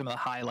go through some of the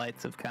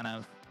highlights of kind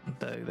of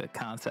the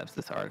concepts of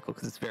this article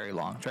because it's very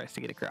long, tries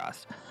to get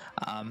across.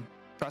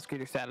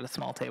 Prosecutor sat at a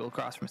small table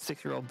across from a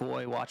 6-year-old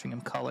boy watching him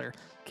color.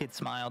 Kid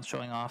smiled,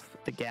 showing off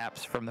the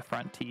gaps from the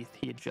front teeth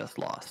he had just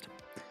lost.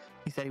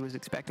 He said he was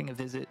expecting a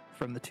visit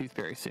from the tooth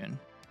fairy soon.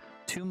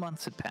 2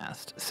 months had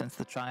passed since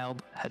the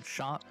child had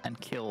shot and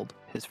killed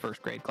his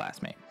first grade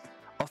classmate.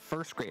 A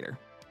first grader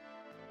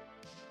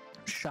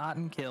shot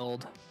and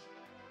killed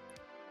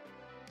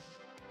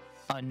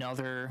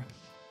another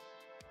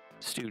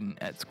student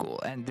at school.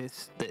 And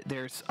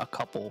there's a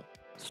couple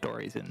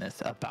stories in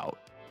this about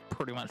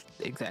pretty much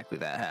exactly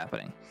that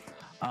happening.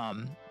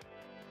 On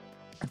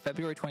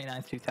February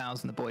 29th,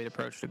 2000, the boy had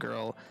approached a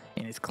girl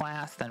in his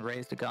class, then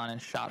raised a gun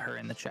and shot her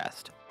in the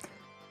chest.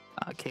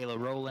 Kayla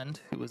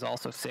Rowland, who was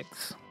also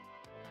 6,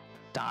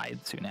 died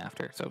soon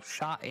after. So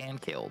shot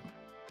and killed.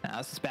 Now,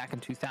 this is back in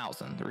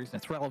 2000. The reason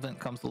it's relevant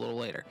comes a little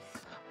later.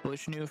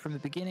 Bush knew from the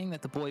beginning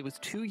that the boy was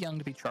too young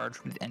to be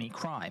charged with any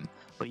crime,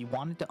 but he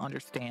wanted to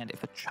understand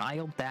if a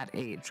child that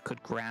age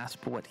could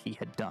grasp what he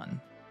had done.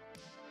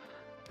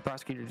 The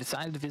prosecutor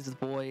decided to visit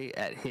the boy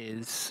at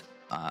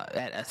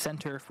at a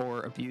center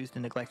for abused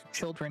and neglected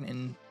children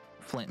in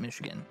Flint,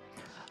 Michigan.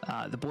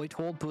 The boy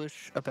told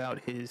Bush about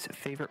his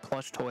favorite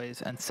plush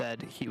toys and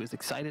said he was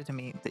excited to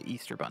meet the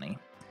Easter Bunny.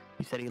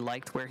 He said he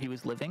liked where he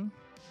was living.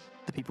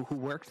 The people who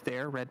worked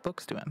there read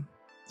books to him.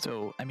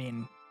 So, I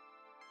mean,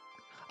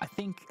 I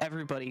think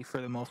everybody,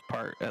 for the most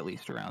part, at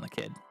least around the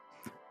kid,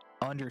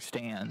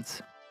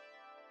 understands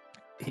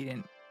he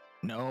didn't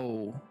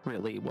know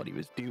really what he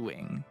was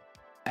doing.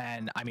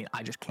 And, I mean,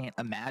 I just can't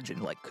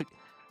imagine, like,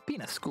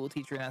 being a school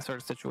teacher in that sort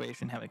of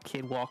situation, have a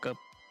kid walk up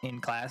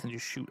in class and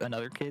just shoot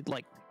another kid,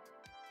 like,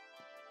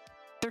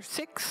 they're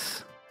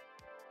 6.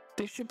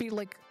 They should be,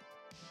 like,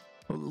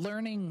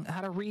 learning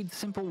how to read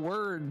simple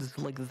words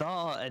like the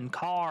and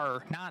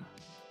car, not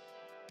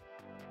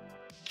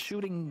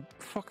shooting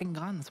fucking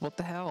guns. What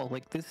the hell?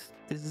 Like, this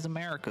is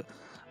America.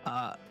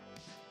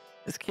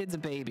 This kid's a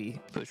baby,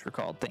 Bush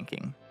recalled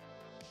thinking.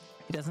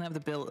 He doesn't have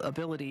the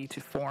ability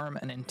to form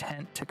an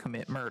intent to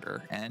commit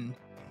murder. And,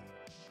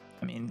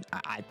 I mean,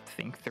 I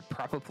think they're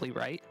probably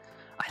right.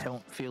 I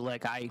don't feel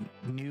like I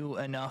knew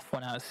enough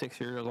when I was 6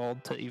 years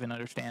old to even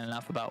understand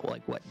enough about,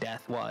 like, what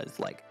death was.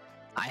 Like,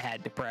 I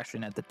had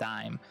depression at the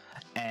time,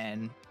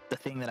 and the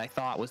thing that I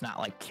thought was not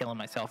like killing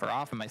myself or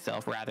offing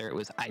myself. Rather, it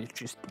was I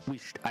just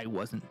wished I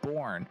wasn't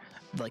born,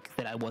 like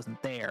that I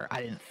wasn't there.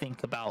 I didn't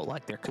think about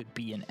like there could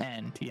be an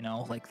end, you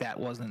know, like that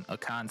wasn't a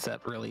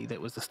concept really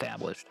that was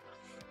established.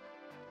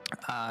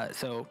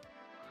 So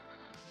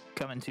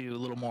coming to a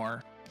little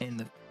more in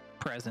the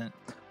present,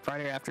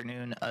 Friday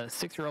afternoon, a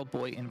 6-year-old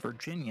boy in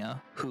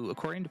Virginia who,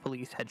 according to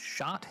police, had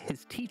shot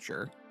his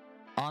teacher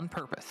on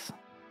purpose.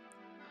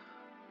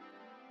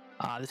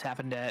 This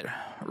happened at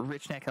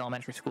Rich Neck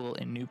Elementary School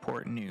in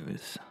Newport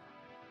News.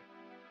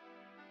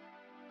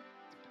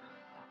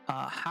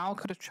 How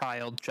could a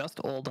child just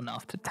old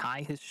enough to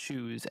tie his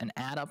shoes and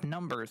add up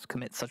numbers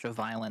commit such a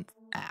violent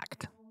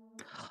act?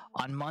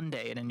 On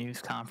Monday, at a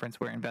news conference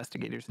where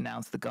investigators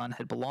announced the gun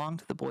had belonged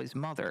to the boy's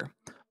mother,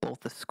 both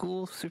the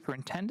school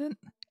superintendent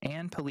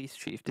and police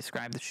chief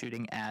described the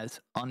shooting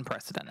as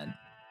unprecedented.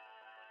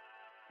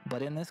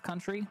 But in this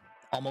country,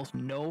 almost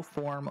no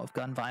form of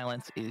gun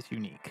violence is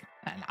unique.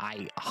 And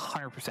I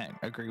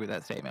 100% agree with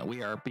that statement.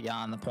 We are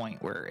beyond the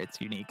point where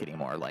it's unique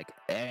anymore. Like,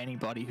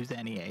 anybody who's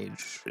any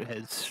age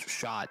has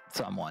shot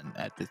someone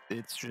at this.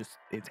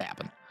 It's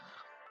happened.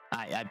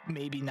 I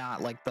maybe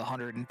not like the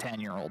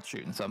 110-year-old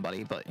shooting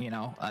somebody, but, you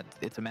know,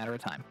 it's a matter of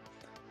time.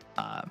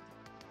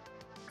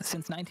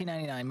 Since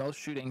 1999, most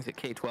shootings at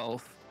K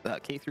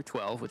through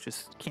 12, which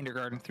is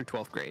kindergarten through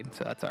 12th grade,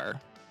 so that's our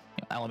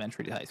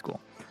elementary to high school,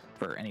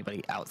 for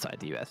anybody outside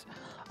the U.S.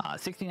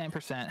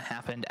 69%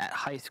 happened at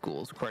high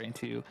schools, according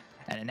to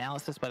an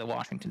analysis by the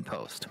Washington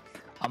Post.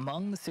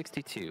 Among the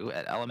 62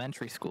 at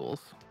elementary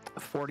schools,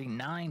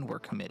 49 were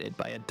committed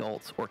by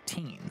adults or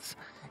teens.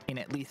 In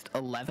at least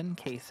 11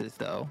 cases,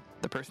 though,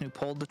 the person who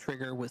pulled the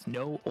trigger was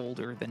no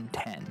older than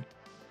 10.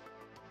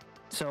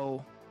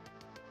 So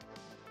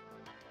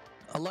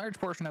a large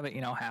portion of it,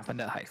 you know, happened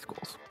at high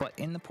schools. But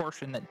in the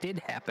portion that did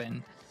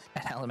happen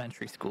at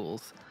elementary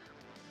schools,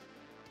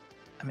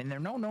 I mean, they're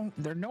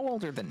no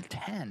older than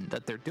 10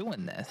 that they're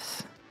doing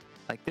this.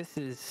 Like, this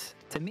is,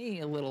 to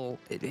me, a little,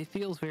 it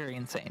feels very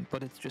insane,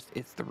 but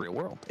it's the real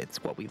world.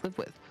 It's what we live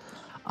with.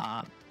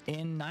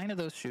 In 9 of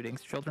those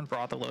shootings, children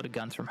brought the loaded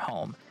guns from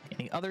home. In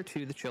the other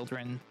 2, the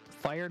children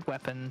fired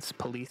weapons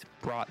police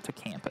brought to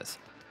campus.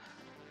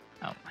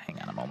 Oh, hang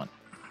on a moment.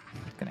 I'm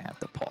gonna have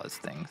to pause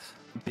things.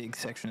 Big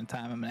section of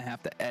time I'm gonna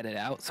have to edit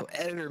out. So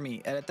editor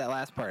me, edit that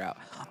last part out.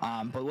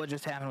 But what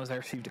just happened was I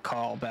received a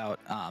call about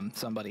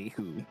somebody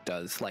who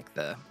does like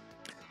the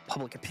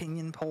public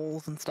opinion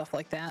polls and stuff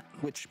like that.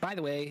 Which, by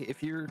the way,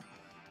 if you're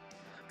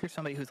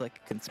somebody who's like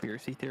a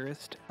conspiracy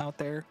theorist out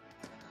there,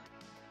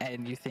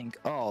 and you think,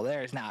 oh,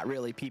 there's not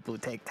really people who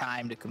take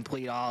time to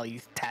complete all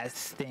these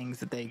tests, things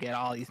that they get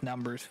all these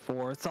numbers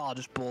for, it's all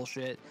just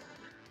bullshit.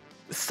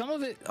 Some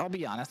of it, I'll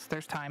be honest,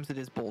 there's times it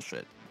is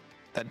bullshit.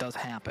 That does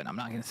happen. I'm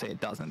not going to say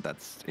it doesn't.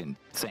 That's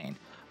insane.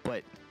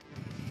 But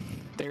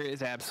there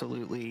is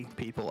absolutely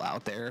people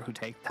out there who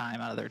take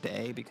time out of their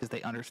day because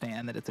they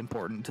understand that it's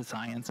important to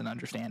science and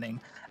understanding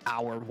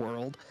our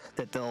world,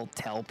 that they'll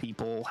tell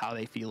people how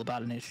they feel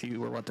about an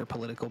issue or what their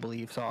political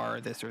beliefs are,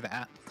 this or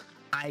that.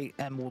 I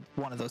am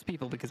one of those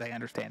people because I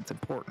understand it's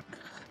important.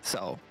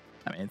 So,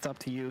 I mean, it's up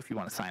to you if you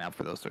want to sign up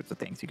for those sorts of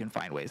things. You can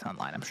find ways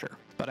online, I'm sure.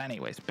 But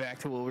anyways, back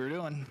to what we were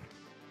doing.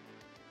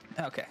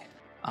 Okay.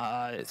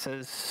 It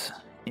says,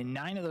 in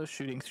 9 of those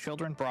shootings,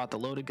 children brought the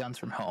loaded guns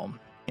from home.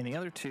 In the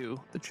other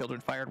 2, the children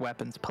fired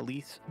weapons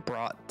police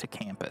brought to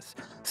campus.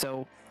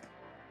 So,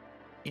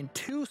 in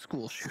 2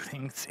 school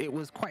shootings, it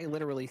was quite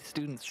literally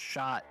students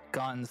shot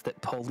guns that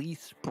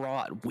police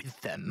brought with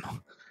them.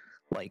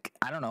 Like,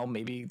 I don't know,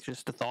 maybe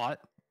just a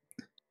thought.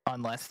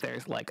 Unless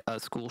there's like a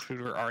school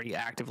shooter already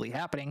actively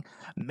happening,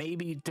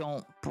 maybe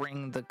don't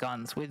bring the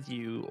guns with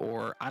you,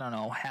 or I don't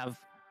know, have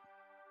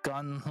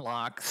gun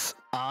locks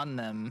on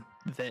them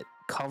that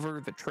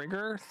cover the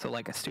trigger so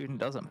like a student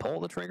doesn't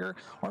pull the trigger,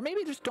 or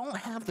maybe just don't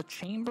have the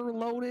chamber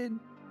loaded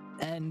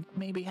and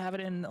maybe have it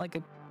in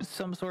like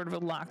some sort of a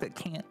lock that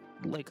can't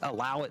like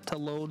allow it to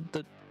load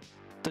the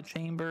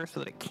chamber so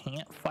that it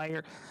can't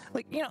fire.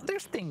 Like, you know,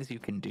 there's things you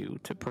can do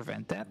to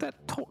prevent that.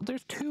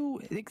 There's 2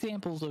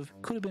 examples of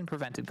could have been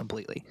prevented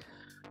completely,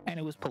 and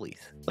it was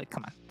police. Like,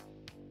 come on.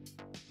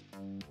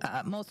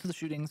 Most of the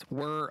shootings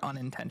were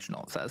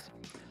unintentional, it says.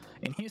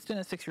 In Houston,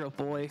 a 6-year-old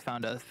boy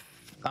found a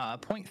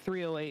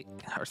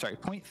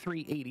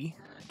 .380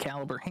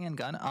 caliber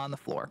handgun on the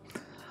floor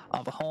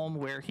of a home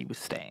where he was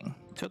staying.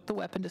 Took the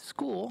weapon to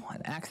school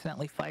and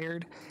accidentally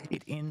fired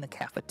it in the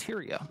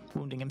cafeteria,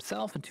 wounding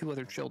himself and 2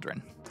 other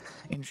children.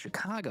 In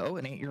Chicago,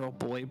 an 8-year-old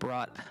boy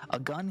brought a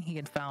gun he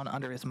had found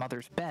under his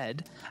mother's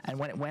bed, and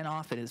when it went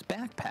off in his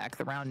backpack,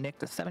 the round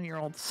nicked a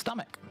 7-year-old's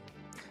stomach.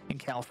 In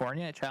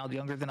California, a child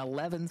younger than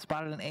 11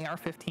 spotted an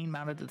AR-15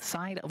 mounted to the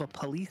side of a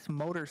police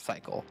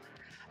motorcycle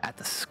at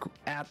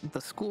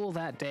the school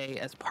that day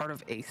as part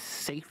of a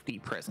safety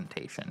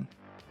presentation.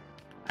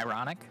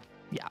 Ironic?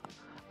 Yeah.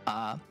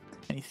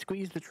 And he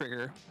squeezed the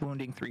trigger,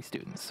 wounding 3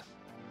 students.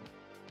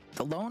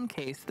 The lone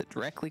case that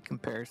directly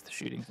compares the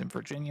shootings in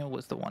Virginia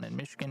was the one in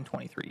Michigan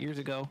 23 years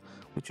ago,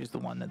 which is the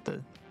one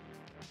that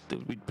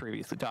we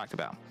previously talked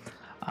about.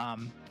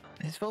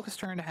 his focus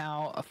turned to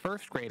how a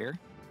first grader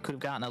could have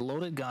gotten a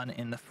loaded gun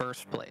in the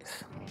first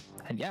place.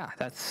 And yeah,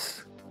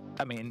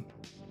 I mean,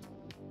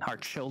 are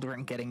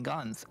children getting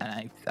guns?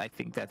 And I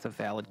think that's a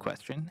valid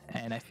question,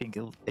 and I think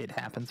it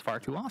happens far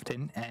too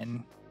often,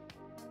 and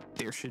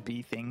there should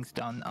be things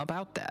done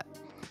about that.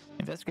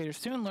 Investigators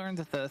soon learned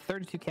that the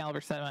 .32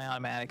 caliber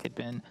semi-automatic had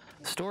been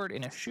stored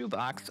in a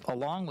shoebox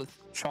along with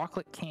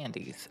chocolate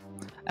candies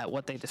at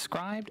what they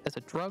described as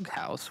a drug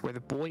house where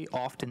the boy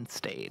often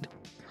stayed.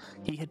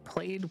 He had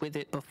played with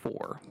it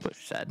before,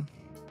 Bush said,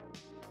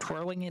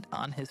 twirling it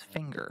on his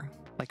finger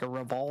like a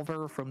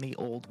revolver from the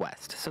Old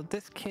West. So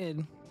this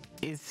kid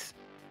is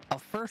a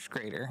first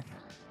grader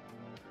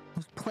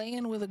who's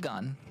playing with a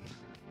gun,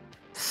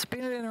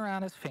 spinning it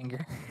around his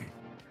finger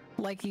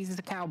like he's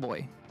a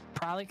cowboy.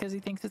 Probably because he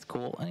thinks it's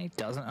cool and he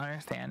doesn't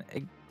understand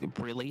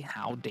really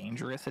how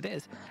dangerous it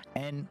is.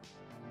 And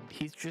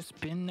he's just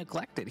been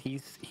neglected.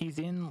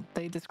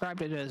 They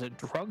described it as a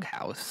drug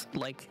house.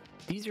 Like,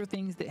 these are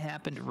things that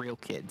happen to real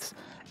kids.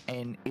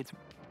 And it's,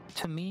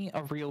 to me,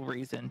 a real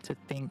reason to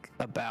think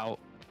about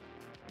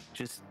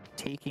just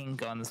taking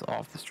guns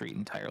off the street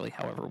entirely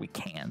however we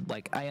can.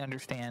 Like, I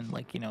understand,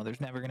 like, you know,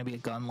 there's never going to be a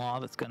gun law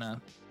that's going to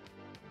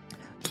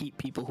keep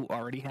people who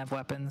already have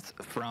weapons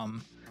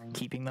from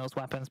keeping those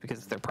weapons because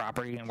it's their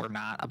property, and we're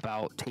not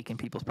about taking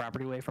people's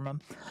property away from them.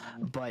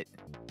 But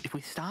if we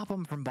stop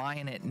them from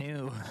buying it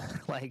new,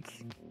 like,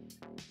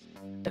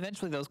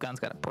 eventually those guns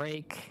got to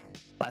break.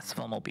 Less of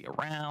them will be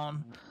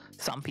around.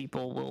 Some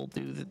people will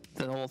do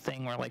the whole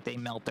thing where, like, they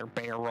melt their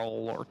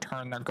barrel or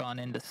turn their gun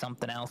into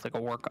something else, like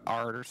a work of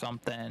art or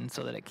something,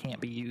 so that it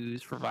can't be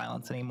used for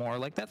violence anymore.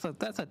 Like, that's a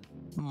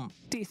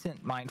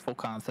decent, mindful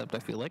concept, I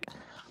feel like.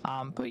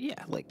 But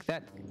yeah, like,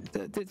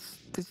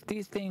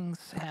 these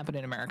things happen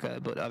in America,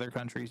 but other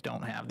countries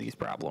don't have these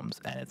problems,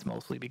 and it's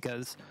mostly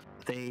because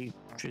they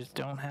just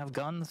don't have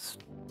guns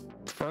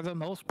for the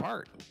most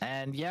part.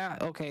 And yeah,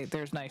 okay,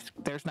 there's knife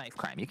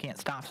crime. You can't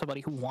stop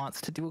somebody who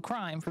wants to do a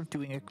crime from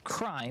doing a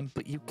crime,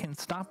 but you can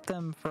stop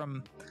them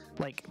from,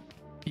 like,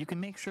 you can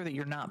make sure that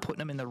you're not putting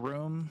them in the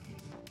room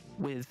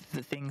with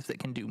the things that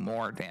can do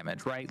more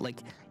damage, right? Like,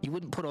 you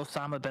wouldn't put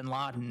Osama bin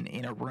Laden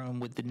in a room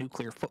with the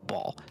nuclear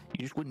football.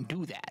 You just wouldn't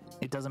do that.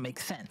 It doesn't make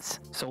sense.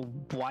 So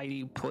why do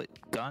you put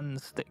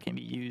guns that can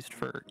be used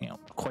for, you know,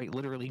 quite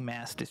literally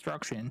mass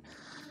destruction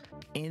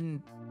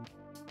in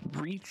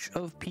reach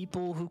of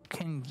people who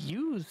can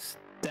use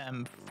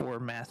them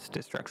for mass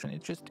destruction?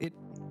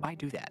 Why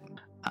do that?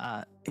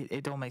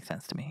 It don't make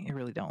sense to me. It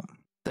really don't.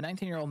 The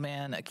 19-year-old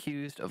man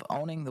accused of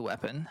owning the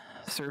weapon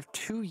served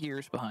 2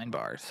 years behind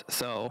bars.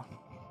 So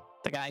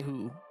the guy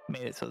who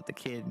made it so that the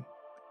kid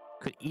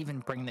could even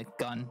bring the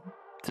gun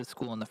to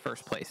school in the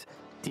first place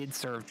did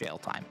serve jail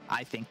time.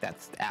 I think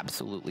that's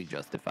absolutely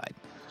justified.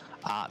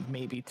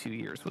 Maybe 2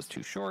 years was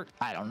too short.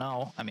 I don't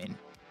know. I mean,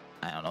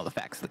 I don't know the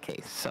facts of the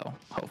case, so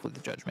hopefully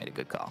the judge made a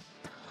good call.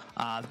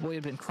 The boy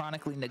had been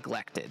chronically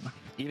neglected.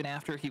 Even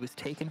after he was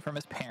taken from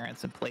his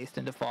parents and placed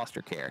into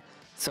foster care,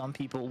 some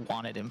people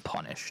wanted him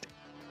punished.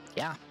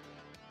 Yeah.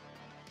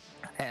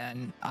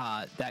 And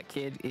that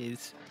kid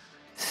is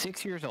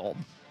 6 years old.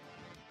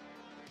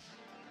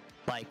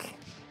 Like,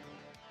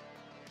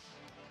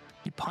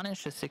 you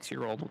punish a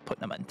 6-year-old with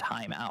putting them in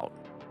timeout,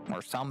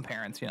 or some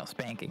parents, you know,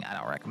 spanking. I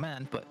don't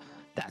recommend, but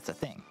that's a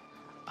thing.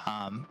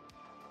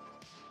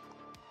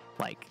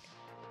 Like,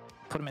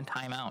 put them in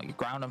timeout. You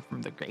ground them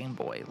from the Game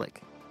Boy.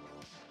 Like,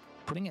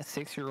 putting a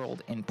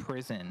 6-year-old in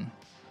prison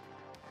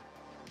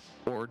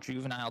or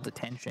juvenile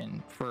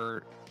detention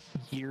for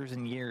years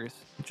and years,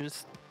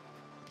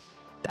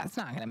 that's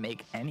not going to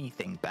make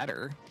anything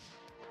better.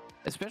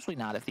 Especially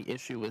not if the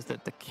issue was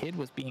that the kid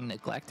was being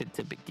neglected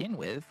to begin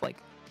with. Like,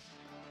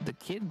 the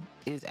kid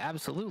is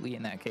absolutely,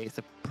 in that case,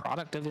 a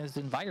product of his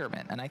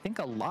environment. And I think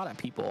a lot of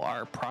people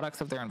are products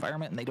of their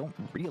environment and they don't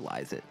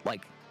realize it.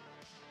 Like,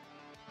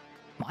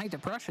 my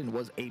depression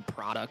was a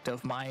product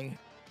of my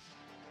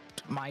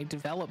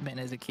development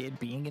as a kid,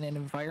 being in an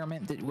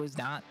environment that was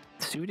not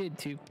suited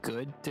to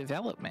good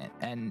development.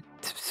 And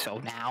so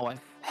now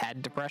I've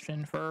had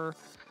depression for,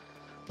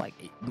 like,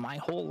 my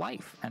whole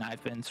life, and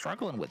I've been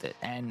struggling with it.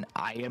 And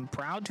I am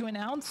proud to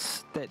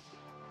announce that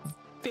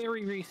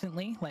very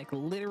recently, like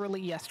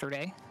literally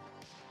yesterday,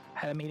 I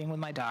had a meeting with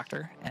my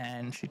doctor,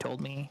 and she told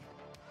me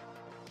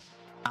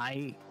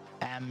I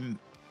am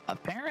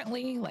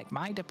apparently, like,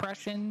 my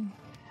depression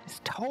is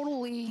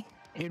totally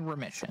in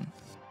remission.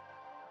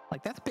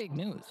 Like, that's big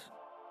news.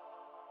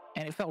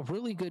 And it felt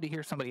really good to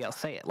hear somebody else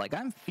say it. Like,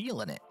 I'm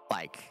feeling it.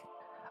 Like,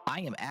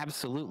 I am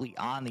absolutely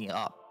on the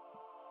up.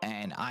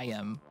 And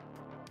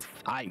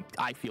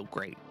I feel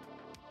great.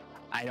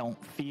 I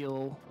don't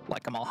feel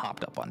like I'm all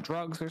hopped up on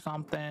drugs or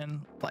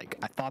something. Like,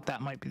 I thought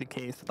that might be the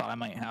case. I thought I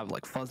might have,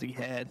 like, fuzzy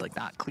head, like,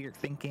 not clear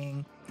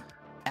thinking.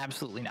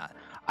 Absolutely not.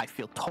 I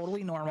feel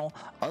totally normal,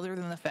 other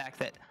than the fact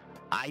that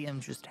I am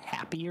just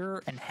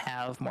happier and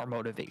have more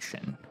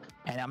motivation.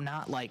 And I'm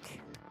not,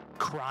 like,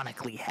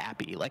 chronically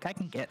happy. Like, I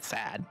can get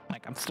sad.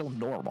 Like, I'm still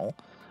normal.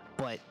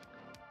 But,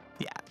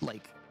 yeah,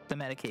 like, the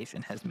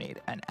medication has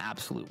made an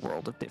absolute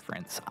world of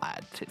difference.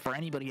 For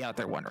anybody out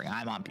there wondering,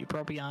 I'm on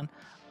bupropion.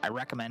 I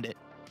recommend it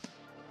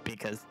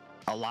because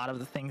a lot of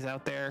the things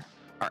out there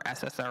are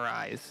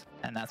SSRIs,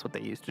 and that's what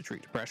they use to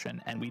treat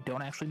depression, and we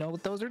don't actually know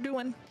what those are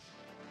doing.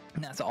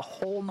 And that's a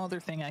whole nother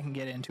thing I can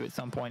get into at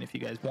some point if you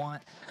guys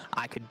want.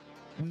 I could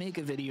make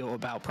a video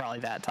about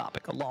probably that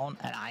topic alone,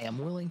 and I am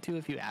willing to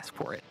if you ask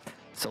for it.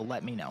 So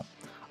let me know.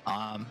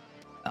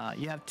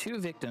 You have two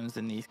victims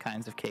in these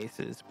kinds of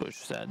cases, Bush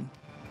said.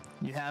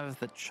 You have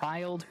the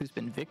child who's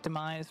been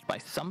victimized by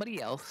somebody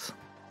else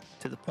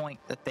to the point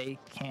that they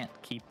can't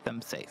keep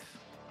them safe.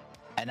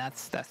 And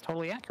that's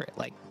totally accurate.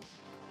 Like,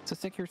 it's a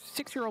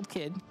six-year-old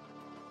kid.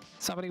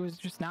 Somebody was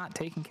just not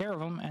taking care of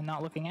him and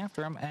not looking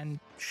after him, and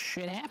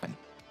shit happened.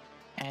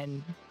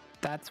 And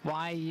that's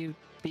why you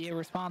be a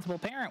responsible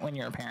parent when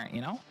you're a parent,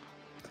 you know?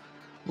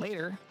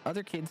 Later,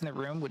 other kids in the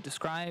room would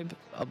describe...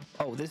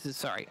 this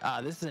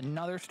is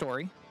another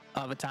story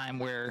of a time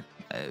where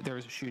there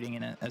was a shooting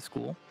in a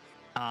school.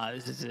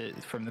 This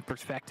is from the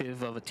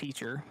perspective of a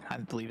teacher, I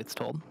believe it's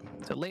told.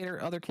 So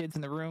later, other kids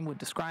in the room would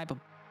describe a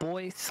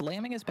boy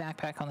slamming his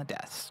backpack on the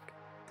desk.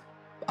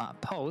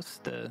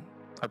 Post,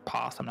 or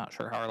Poss, I'm not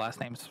sure how her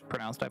last name's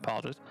pronounced, I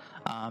apologize,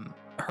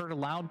 heard a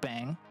loud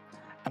bang,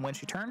 and when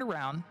she turned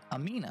around,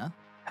 Amina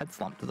had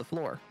slumped to the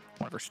floor,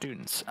 one of her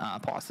students.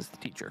 Poss is the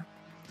teacher.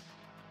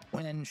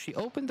 When she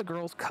opened the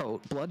girl's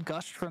coat, blood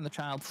gushed from the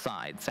child's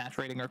side,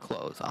 saturating her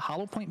clothes. A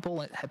hollow point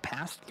bullet had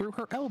passed through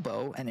her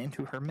elbow and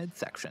into her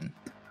midsection.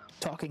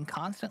 Talking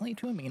constantly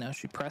to Amina,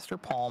 she pressed her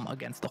palm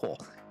against the hole.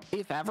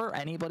 If ever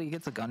anybody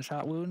gets a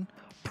gunshot wound,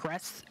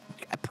 press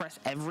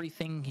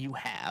everything you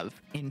have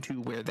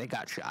into where they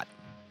got shot.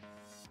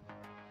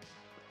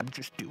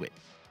 Just do it.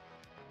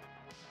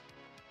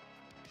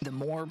 The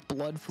more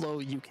blood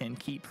flow you can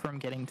keep from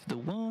getting to the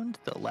wound,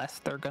 the less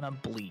they're gonna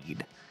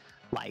bleed.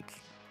 Like,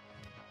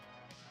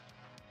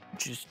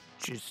 just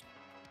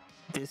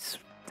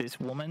this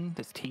woman,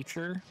 this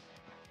teacher,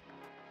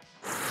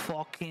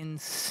 fucking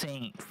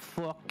saint,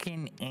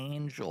 fucking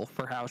angel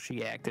for how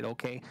she acted,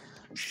 okay?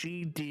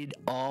 She did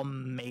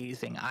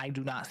amazing. I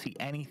do not see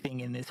anything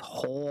in this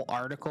whole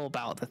article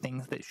about the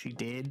things that she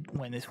did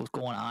when this was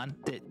going on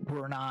that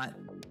were not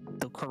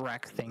the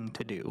correct thing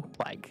to do.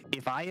 Like,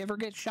 if I ever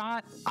get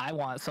shot, I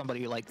want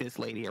somebody like this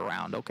lady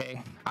around,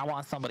 okay? I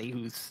want somebody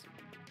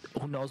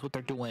who knows what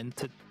they're doing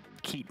to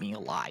keep me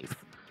alive.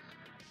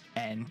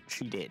 And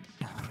she did.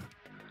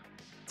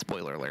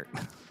 Spoiler alert.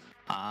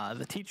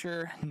 The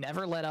teacher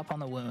never let up on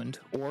the wound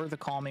or the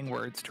calming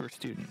words to her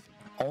student.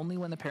 Only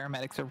when the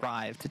paramedics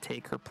arrived to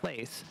take her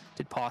place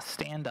did Poss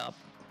stand up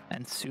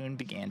and soon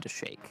began to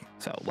shake.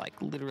 So, like,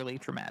 literally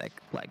traumatic.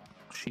 Like,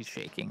 she's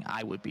shaking.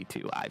 I would be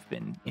too. I've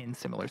been in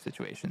similar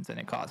situations, and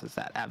it causes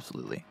that,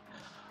 absolutely.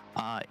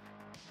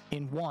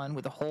 In one,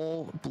 with a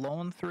hole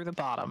blown through the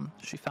bottom,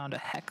 she found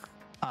a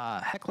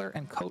Heckler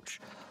and Koch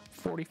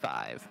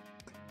 45.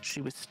 She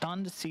was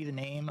stunned to see the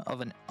name of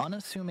an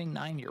unassuming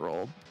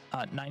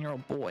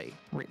 9-year-old boy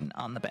written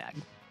on the bag.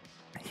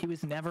 He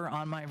was never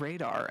on my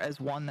radar as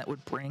one that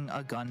would bring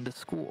a gun to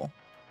school,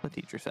 the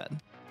teacher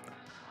said.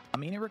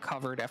 Amina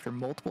recovered after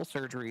multiple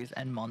surgeries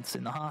and months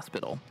in the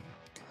hospital.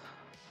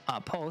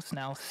 Post,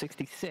 now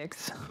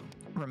 66,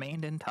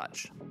 remained in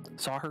touch,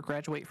 saw her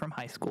graduate from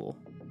high school.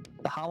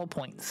 The hollow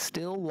point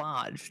still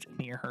lodged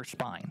near her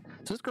spine.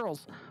 So this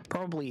girl's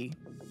probably,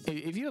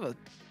 if you have a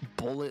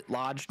bullet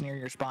lodged near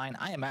your spine,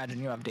 I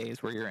imagine you have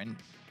days where you're in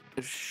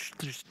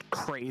just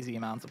crazy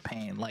amounts of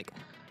pain. Like,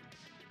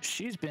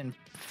 she's been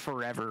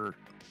forever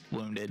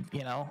wounded,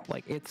 you know?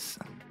 Like,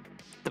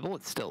 the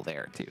bullet's still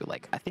there too.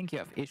 Like, I think you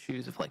have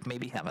issues of, like,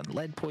 maybe having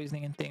lead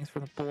poisoning and things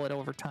from the bullet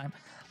over time.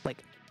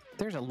 Like,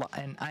 there's a lot,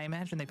 and I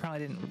imagine they probably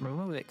didn't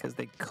remove it because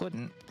they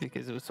couldn't,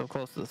 because it was so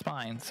close to the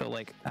spine. So,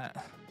 like,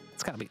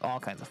 it's gotta be all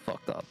kinds of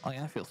fucked up. Like,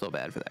 I feel so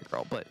bad for that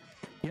girl, but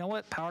you know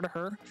what? Power to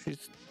her.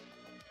 She's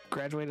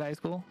graduated high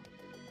school.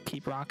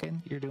 Keep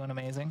rocking. You're doing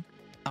amazing.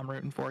 I'm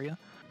rooting for you.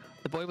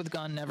 The boy with the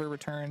gun never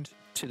returned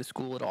to the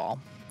school at all.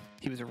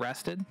 He was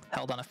arrested,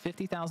 held on a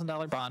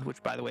 $50,000 bond,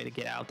 which, by the way, to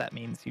get out, that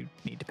means you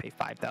need to pay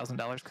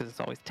 $5,000 because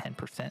it's always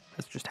 10%.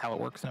 That's just how it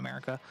works in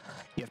America.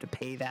 You have to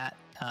pay that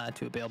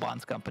to a bail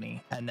bonds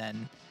company, and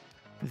then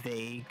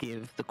they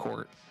give the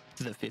court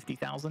the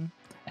 $50,000,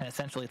 and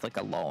essentially it's like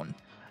a loan.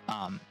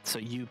 So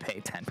you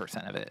pay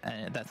 10% of it,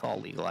 and that's all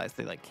legalized.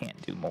 They, like,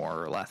 can't do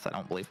more or less, I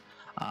don't believe.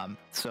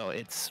 So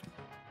it's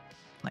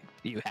like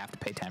you have to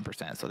pay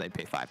 10%, so they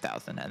pay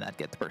 $5,000, and that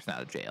gets the person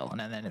out of jail.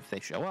 And then if they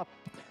show up,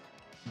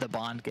 the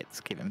bond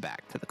gets given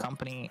back to the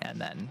company, and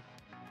then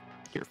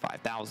your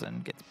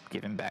 $5,000 gets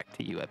given back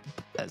to you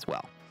as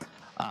well.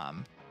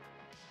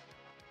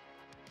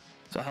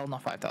 So held on a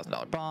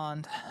 $50,000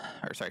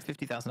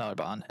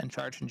 bond, and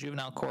charged in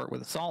juvenile court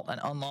with assault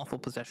and unlawful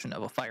possession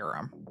of a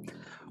firearm.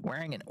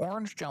 Wearing an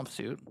orange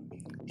jumpsuit,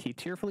 he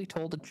tearfully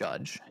told the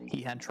judge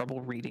he had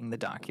trouble reading the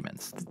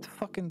documents. The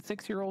fucking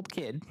 6-year-old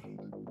kid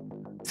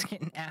is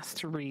getting asked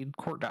to read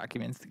court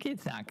documents. The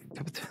kid's not...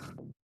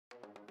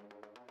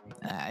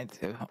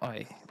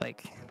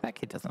 like, that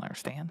kid doesn't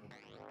understand.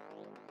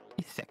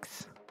 He's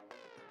 6.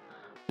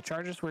 The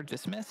charges were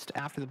dismissed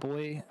after the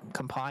boy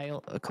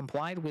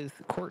complied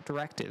with court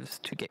directives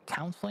to get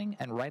counseling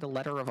and write a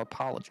letter of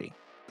apology.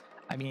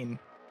 I mean,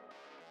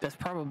 that's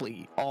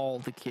probably all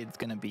the kid's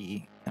gonna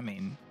be. I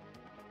mean,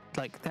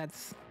 like, that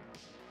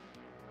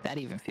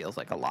even feels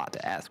like a lot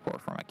to ask for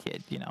from a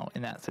kid, you know,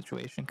 in that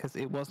situation, because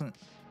it wasn't,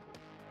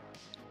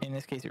 in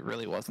this case, it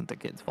really wasn't the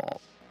kid's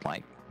fault.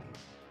 Like,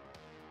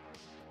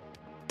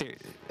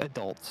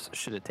 adults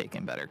should have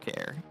taken better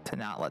care to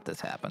not let this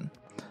happen.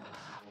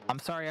 I'm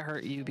sorry I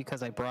hurt you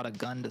because I brought a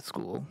gun to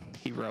school,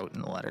 he wrote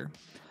in the letter.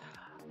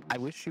 I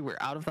wish you were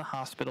out of the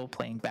hospital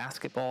playing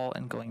basketball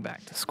and going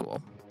back to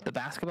school. The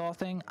basketball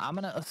thing, I'm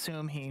going to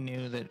assume he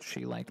knew that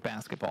she liked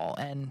basketball.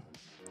 And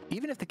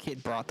even if the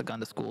kid brought the gun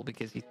to school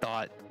because he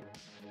thought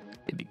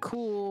it'd be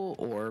cool,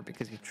 or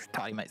because he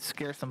thought he might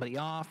scare somebody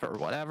off or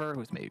whatever,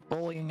 who's maybe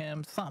bullying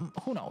him, something,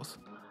 who knows?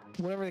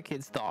 Whatever the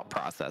kid's thought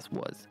process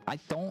was, I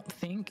don't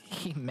think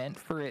he meant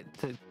for it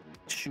to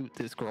shoot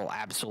this girl,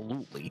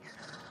 absolutely.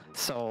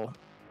 So,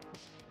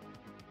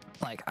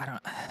 like, I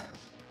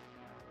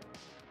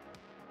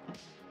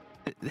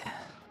don't...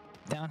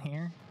 Down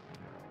here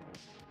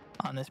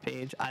on this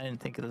page, I didn't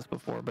think of this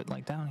before, but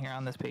like down here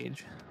on this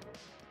page,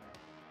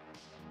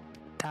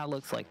 that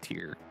looks like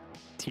tear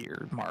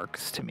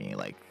marks to me,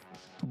 like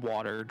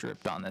water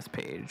dripped on this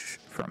page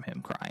from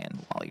him crying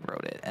while he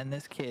wrote it. And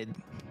this kid,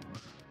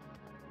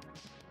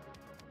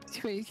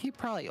 he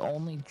probably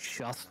only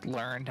just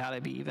learned how to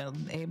be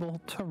even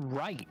able to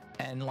write,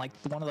 and like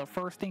one of the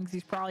first things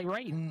he's probably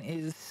writing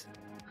is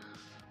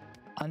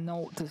a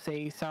note to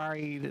say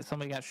sorry that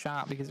somebody got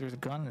shot because there's a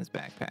gun in his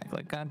backpack.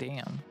 Like,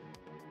 goddamn,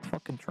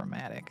 fucking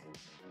traumatic.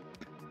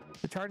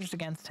 The charges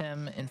against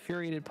him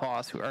infuriated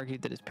Paws, who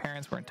argued that his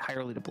parents were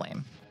entirely to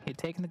blame. He had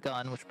taken the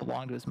gun, which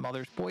belonged to his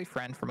mother's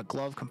boyfriend, from a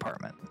glove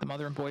compartment. The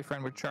mother and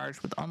boyfriend were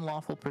charged with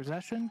unlawful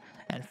possession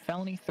and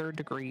felony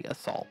third-degree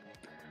assault.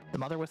 The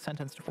mother was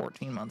sentenced to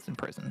 14 months in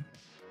prison.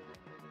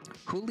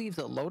 Who leaves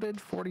a loaded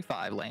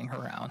 .45 laying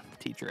around? The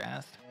teacher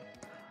asked.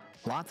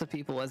 Lots of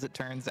people, as it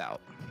turns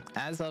out.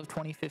 As of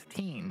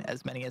 2015,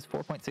 as many as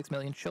 4.6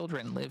 million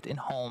children lived in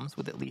homes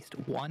with at least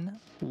one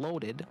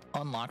loaded,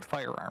 unlocked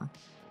firearm.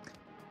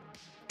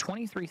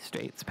 23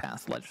 states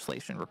passed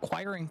legislation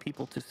requiring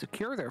people to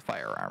secure their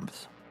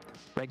firearms.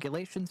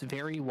 Regulations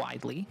vary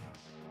widely,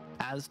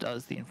 as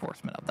does the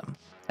enforcement of them.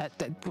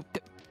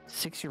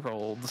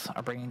 6-year-olds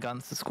are bringing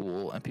guns to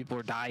school, and people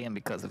are dying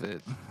because of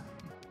it.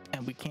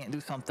 And we can't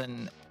do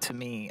something, to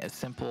me, as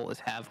simple as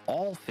have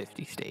all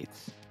 50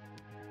 states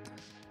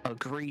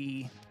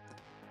agree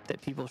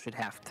that people should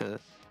have to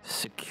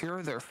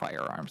secure their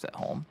firearms at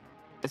home,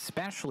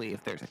 especially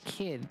if there's a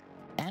kid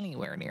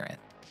anywhere near it,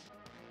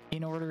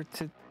 in order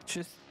to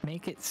just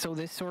make it so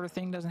this sort of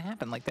thing doesn't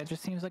happen. Like, that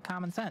just seems like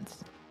common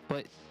sense,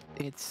 but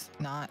it's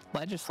not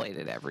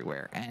legislated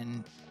everywhere,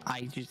 and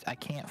I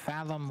can't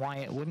fathom why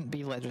it wouldn't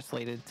be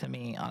legislated to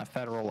me on a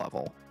federal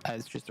level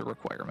as just a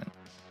requirement.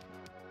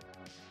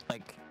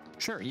 Like,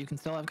 sure, you can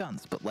still have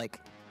guns, but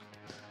like,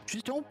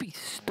 just don't be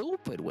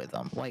stupid with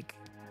them. Like,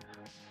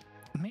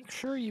 make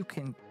sure you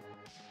can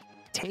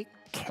take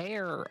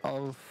care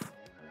of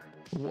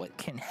what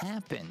can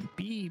happen.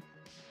 Be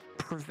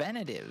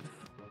preventative.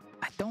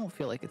 I don't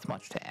feel like it's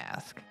much to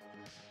ask.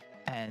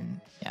 And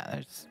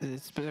yeah,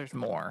 there's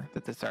more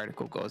that this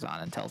article goes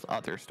on and tells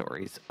other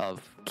stories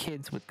of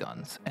kids with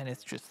guns, and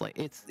it's just like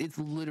it's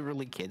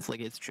literally kids, like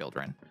it's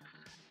children,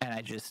 and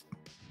I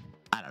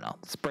don't know.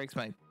 This breaks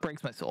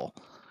my soul.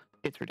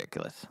 It's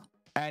ridiculous.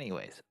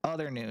 Anyways,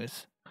 other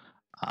news.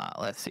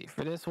 Let's see.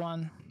 For this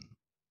one,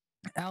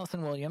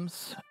 Allison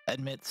Williams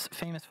admits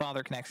famous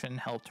father connection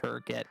helped her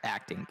get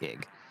acting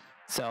gig.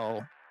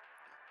 So,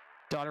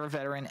 daughter of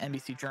veteran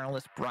NBC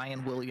journalist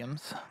Brian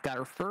Williams got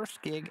her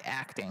first gig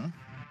acting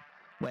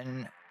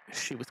when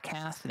she was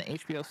cast in the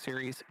HBO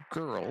series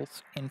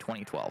Girls in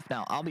 2012.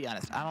 Now, I'll be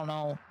honest, I don't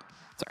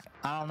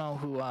know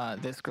who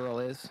this girl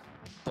is,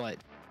 but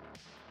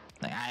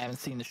like, I haven't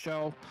seen the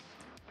show.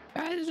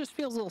 It just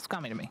feels a little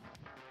scummy to me.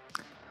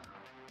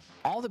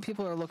 All that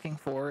people are looking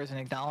for is an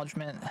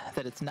acknowledgement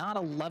that it's not a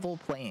level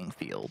playing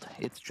field.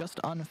 It's just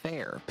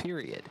unfair,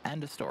 period.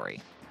 End of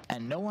story.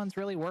 And no one's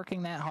really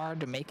working that hard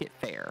to make it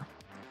fair.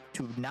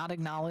 To not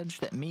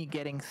acknowledge that me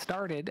getting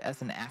started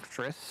as an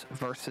actress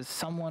versus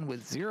someone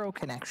with zero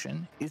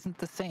connection isn't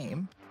the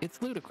same,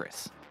 it's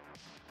ludicrous.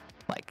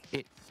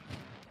 Like,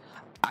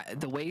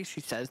 the way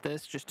she says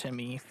this just to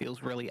me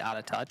feels really out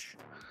of touch.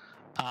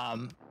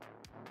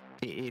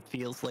 It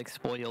feels like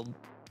spoiled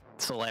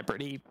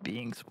celebrity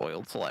being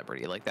spoiled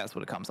celebrity. Like, that's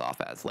what it comes off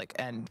as. Like,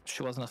 and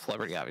she wasn't a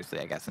celebrity, obviously,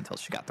 I guess, until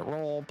she got the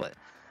role, but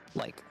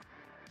like,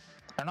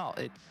 I don't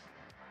know,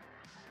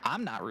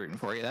 I'm not rooting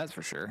for you, that's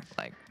for sure.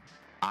 Like,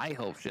 I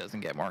hope she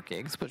doesn't get more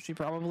gigs, but she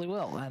probably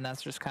will, and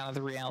that's just kind of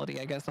the reality,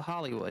 I guess, of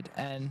Hollywood.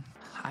 And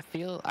I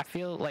feel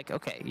like,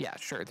 okay, yeah,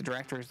 sure, the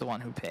director is the one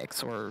who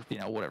picks, or, you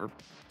know, whatever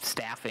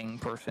staffing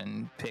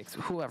person picks,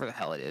 whoever the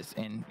hell it is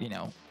in, you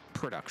know,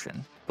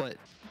 production. But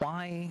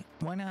why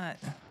not,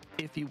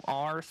 if you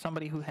are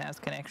somebody who has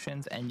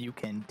connections and you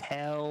can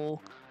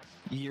tell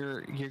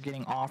you're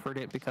getting offered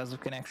it because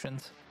of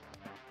connections,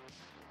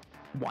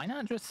 why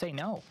not just say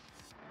no?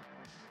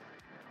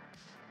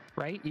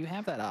 Right? You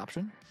have that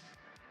option.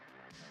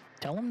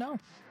 Tell them no.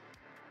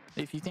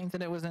 If you think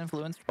that it was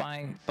influenced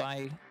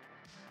by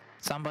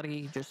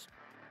somebody, just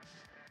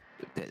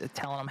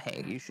telling them,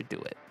 hey, you should do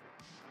it.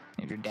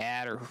 If your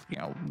dad or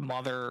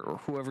mother or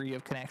whoever you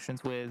have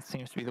connections with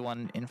seems to be the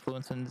one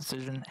influencing the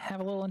decision,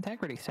 have a little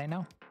integrity. Say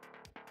no.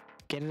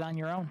 Get it on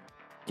your own.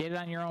 Get it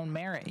on your own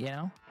merit.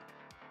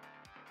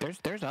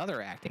 There's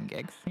other acting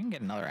gigs. You can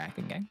get another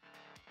acting gig.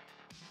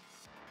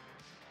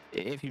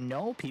 If you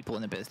know people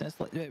in the business,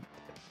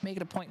 make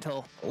it a point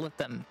to let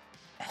them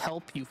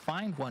help you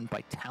find one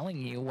by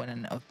telling you when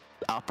an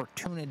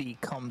opportunity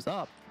comes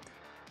up.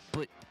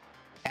 But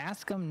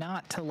ask them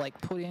not to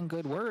put in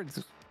good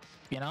words,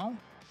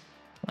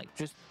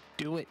 just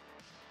do it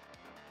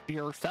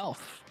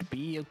yourself.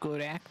 Be a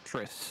good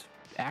actor.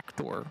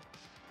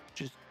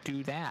 Just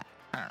do that.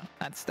 I don't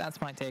know. That's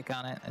my take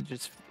on it. It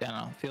just, I don't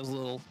know, feels a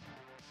little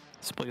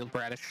spoiled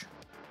bratish.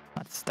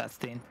 That's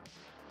the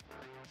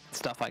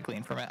stuff I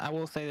gleaned from it. I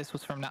will say this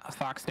was from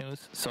Fox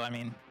News, so I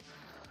mean,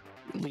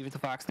 leave it to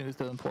Fox News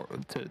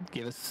to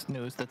give us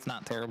news that's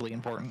not terribly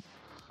important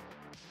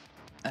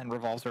and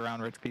revolves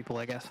around rich people,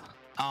 I guess.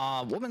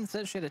 Woman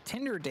says she had a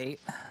Tinder date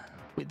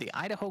with the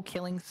Idaho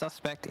killing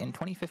suspect in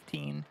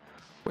 2015,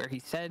 where he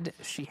said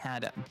she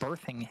had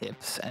birthing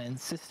hips and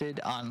insisted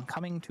on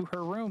coming to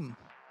her room.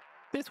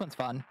 This one's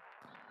fun.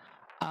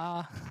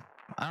 I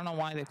don't know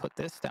why they put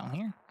this down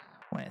here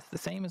when it's the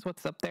same as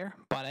what's up there,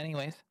 but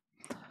anyways.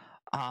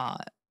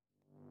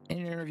 In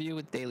an interview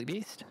with Daily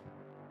Beast,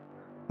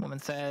 woman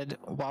said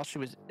while she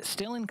was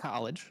still in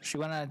college, she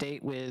went on a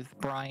date with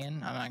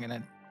Brian,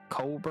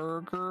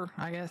 Koberger,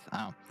 I guess,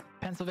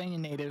 Pennsylvania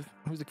native,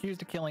 who's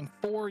accused of killing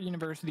 4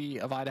 University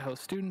of Idaho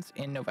students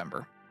in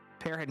November.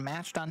 The pair had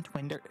matched on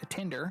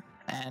Tinder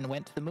and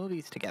went to the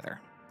movies together,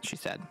 she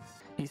said.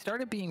 He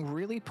started being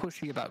really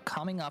pushy about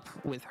coming up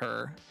with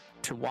her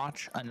to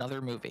watch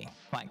another movie.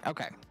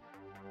 Okay,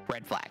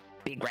 red flag,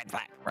 big red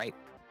flag, right?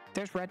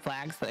 There's red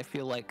flags that I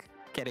feel like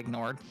get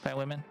ignored by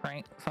women,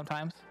 right?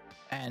 Sometimes.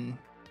 And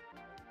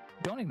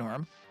don't ignore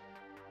them.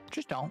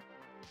 Just don't.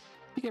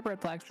 You get red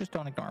flags, just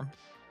don't ignore them.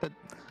 But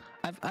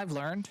I've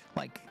learned,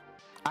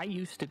 I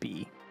used to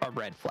be a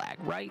red flag,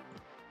 right?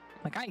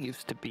 I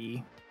used to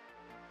be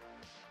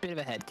a bit of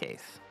a head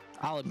case.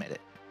 I'll admit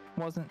it.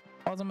 Wasn't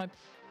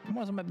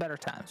my better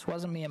times.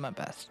 Wasn't me at my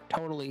best.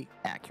 Totally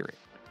accurate.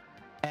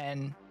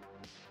 And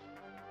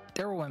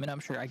there were women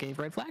I'm sure I gave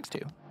red flags to.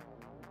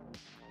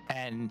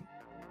 And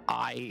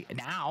I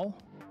now,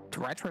 to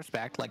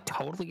retrospect,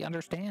 totally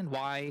understand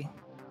why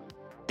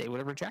they would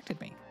have rejected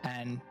me.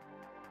 And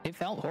it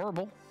felt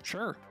horrible,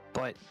 sure,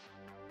 but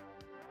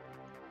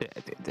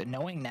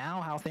knowing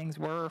now how things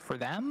were for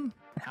them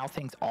and how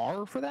things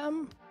are for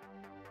them,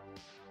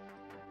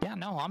 yeah,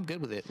 no, I'm good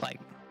with it.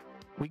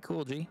 We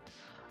cool, G.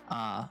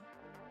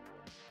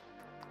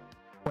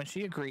 When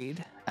she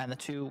agreed and the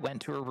two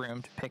went to her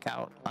room to pick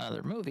out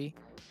another movie,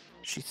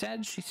 she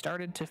said she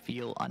started to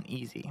feel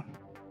uneasy.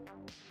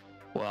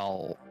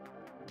 Well,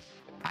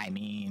 I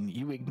mean,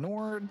 you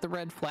ignored the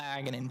red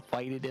flag and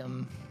invited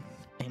him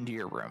into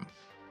your room.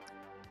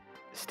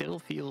 Still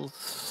feels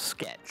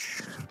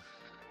sketch.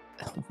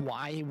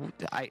 Why?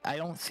 I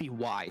don't see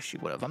why she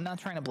would have. I'm not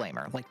trying to blame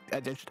her. I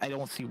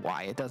don't see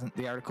why.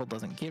 The article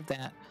doesn't give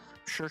that.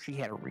 Sure, she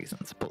had her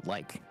reasons, but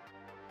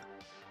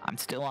I'm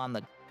still on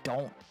the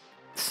don't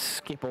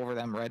skip over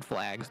them red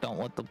flags. Don't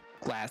let the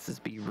glasses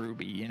be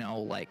ruby,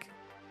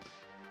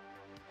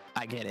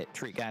 I get it.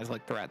 Treat guys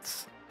like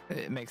threats.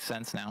 It makes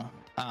sense now.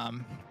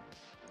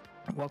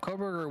 While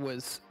Koberger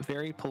was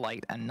very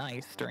polite and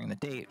nice during the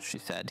date, she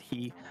said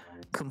he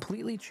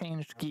completely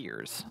changed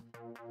gears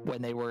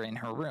when they were in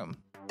her room.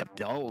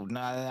 Oh,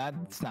 no,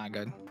 that's not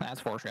good.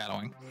 That's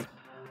foreshadowing.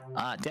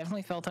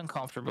 Definitely felt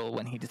uncomfortable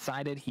when he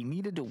decided he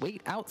needed to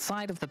wait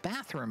outside of the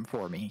bathroom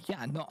for me.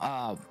 Yeah, no,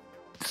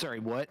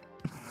 sorry, what?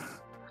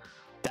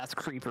 That's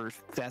creepers.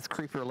 That's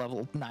creeper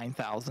level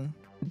 9,000.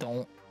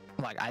 Don't,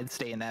 I'd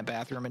stay in that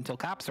bathroom until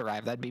cops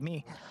arrive. That'd be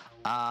me.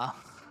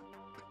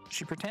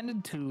 She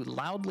pretended to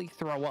loudly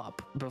throw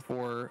up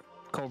before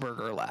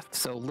Koberger left.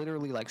 So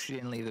literally, she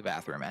didn't leave the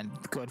bathroom, and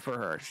good for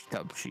her.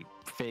 She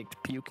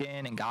faked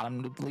puking and got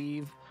him to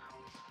leave.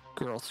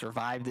 Girl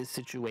survived this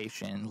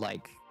situation.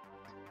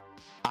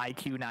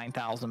 IQ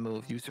 9,000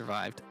 move, you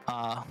survived.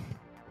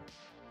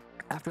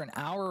 After an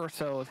hour or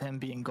so of him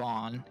being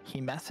gone, he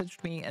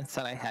messaged me and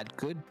said I had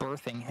good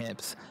birthing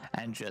hips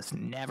and just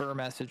never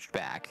messaged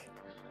back.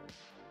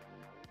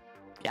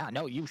 Yeah,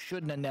 no, you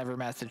shouldn't have never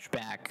messaged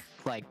back.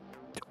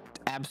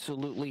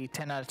 Absolutely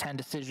 10 out of 10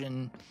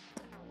 decision.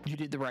 You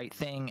did the right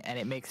thing, and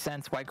it makes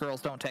sense why girls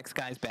don't text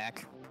guys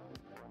back.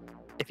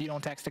 If you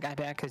don't text a guy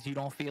back because you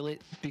don't feel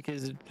it,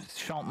 because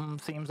something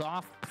seems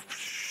off,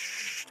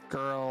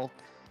 girl,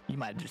 you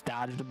might have just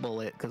dodged a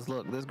bullet, because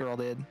look, this girl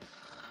did.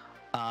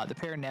 The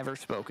pair never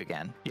spoke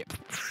again. Yep,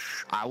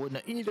 I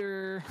wouldn't have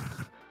either.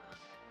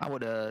 I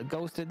would have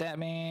ghosted that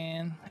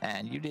man,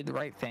 and you did the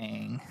right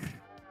thing.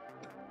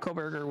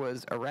 Koberger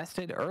was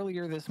arrested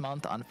earlier this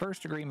month on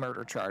first-degree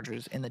murder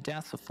charges in the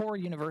deaths of 4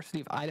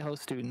 University of Idaho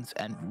students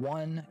and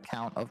 1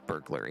 count of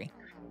burglary.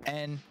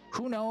 And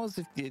who knows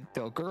if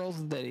the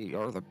girls that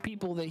or the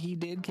people that he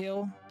did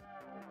kill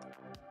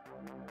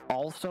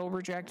also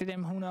rejected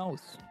him. Who knows?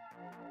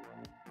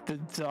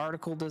 The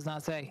article does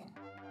not say.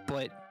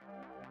 But,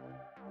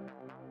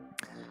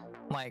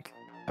 like,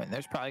 I mean,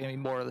 there's probably going to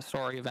be more of the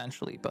story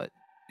eventually, but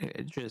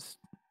it just...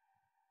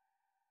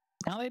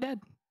 Now they dead,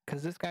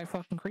 because this guy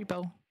fucking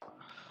creepo.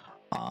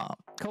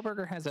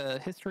 Koberger has a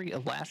history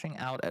of lashing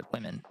out at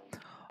women.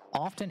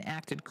 Often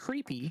acted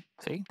creepy,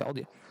 see, told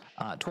you,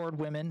 toward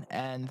women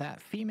and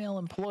that female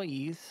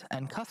employees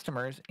and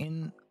customers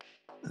in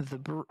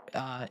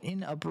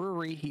a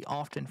brewery he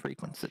often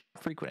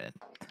frequented.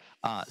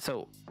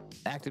 So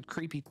acted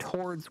creepy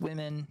towards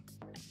women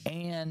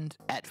and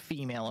at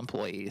female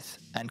employees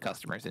and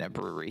customers in a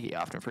brewery he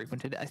often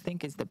frequented, I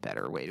think is the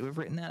better way to have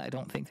written that. I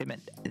don't think they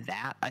meant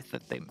that. I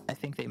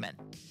think they meant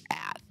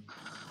at.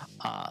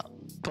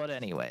 But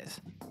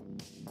anyways,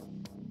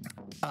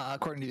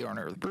 according to the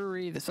owner of the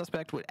brewery, the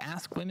suspect would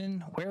ask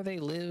women where they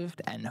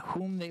lived and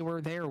whom they were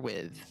there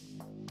with,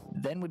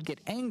 then would get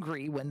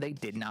angry when they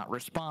did not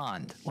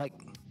respond. Like,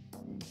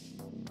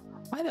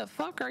 why the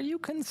fuck are you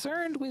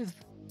concerned with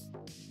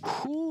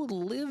who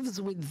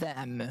lives with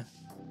them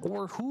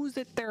or who's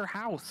at their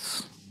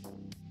house?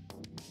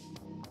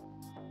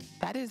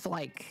 That is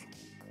like,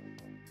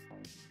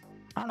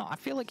 I don't know, I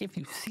feel like if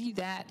you see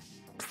that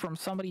from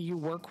somebody you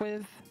work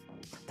with,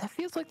 that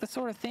feels like the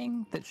sort of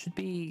thing that should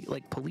be,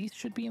 like, police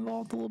should be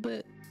involved a little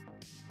bit.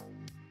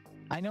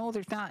 I know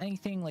there's not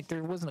anything, like,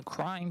 there wasn't a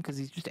crime because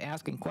he's just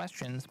asking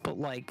questions, but,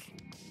 like,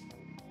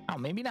 oh,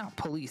 maybe not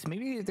police.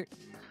 Maybe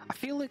I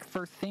feel like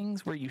for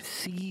things where you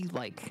see,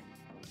 like,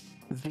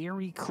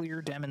 very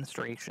clear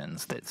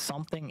demonstrations that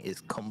something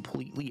is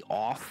completely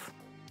off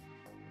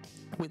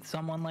with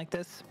someone like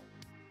this,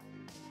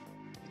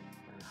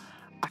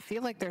 I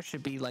feel like there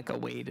should be, like, a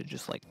way to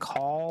just, like,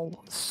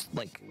 call,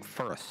 like,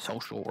 for a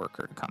social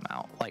worker to come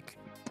out. Like,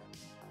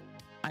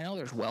 I know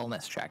there's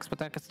wellness checks, but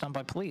that gets done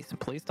by police, and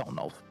police don't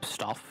know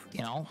stuff,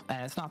 you know,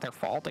 and it's not their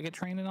fault. They get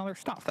trained in other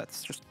stuff.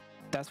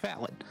 That's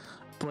valid.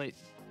 But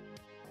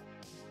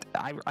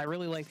I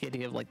really like the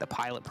idea of, like, the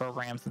pilot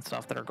programs and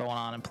stuff that are going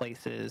on in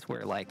places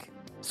where, like,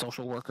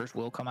 social workers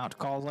will come out to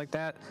calls like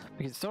that,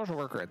 because the social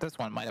worker at this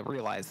one might have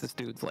realized this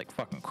dude's, like,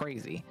 fucking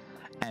crazy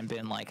and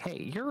been like,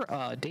 hey, you're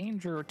a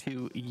danger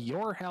to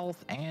your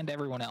health and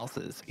everyone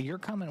else's. You're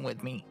coming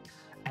with me.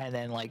 And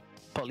then, like,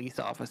 police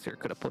officer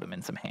could have put him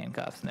in some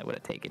handcuffs and they would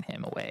have taken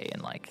him away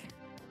and, like,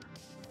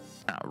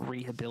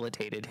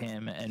 rehabilitated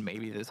him, and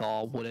maybe this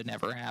all would have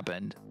never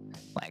happened.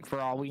 Like,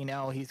 for all we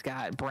know, he's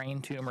got brain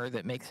tumor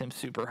that makes him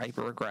super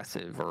hyper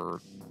aggressive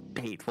or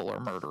hateful or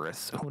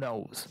murderous. Who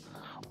knows?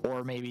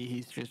 Or maybe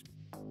he's just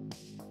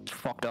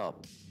fucked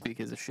up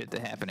because of shit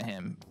that happened to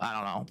him. I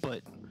don't know,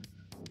 but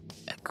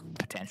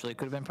potentially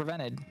could have been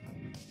prevented.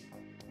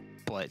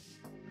 But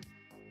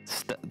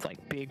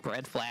like big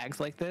red flags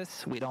like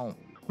this, we don't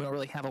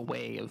really have a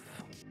way of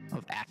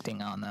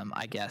acting on them,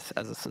 I guess,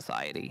 as a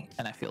society.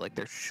 And I feel like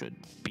there should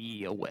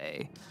be a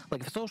way.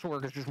 Like, if a social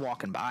worker's just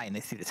walking by and they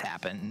see this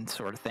happen,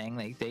 sort of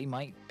thing, they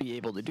might be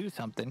able to do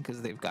something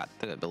because they've got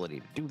the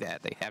ability to do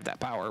that. They have that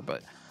power.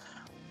 But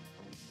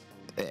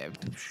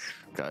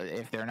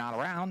if they're not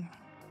around,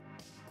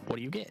 what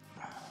do you get?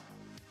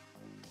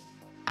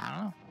 I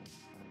don't know.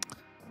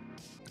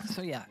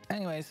 So yeah,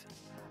 anyways,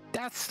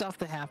 that's stuff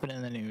that happened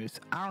in the news.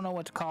 I don't know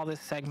what to call this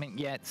segment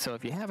yet, so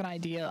if you have an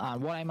idea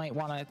on what I might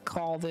want to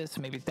call this,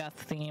 maybe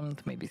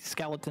death-themed, maybe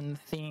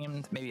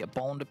skeleton-themed, maybe a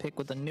bone to pick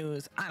with the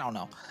news, I don't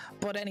know.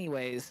 But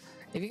anyways,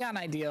 if you got an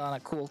idea on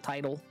a cool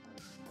title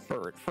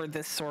for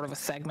this sort of a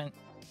segment,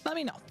 let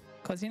me know.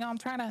 Because, you know, I'm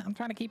trying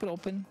to keep it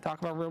open,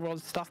 talk about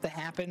real-world stuff that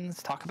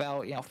happens, talk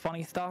about, you know,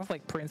 funny stuff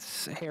like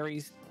Prince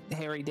Harry's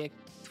hairy dick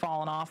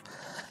falling off,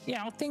 you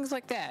know, things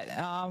like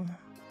that.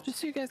 Just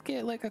so you guys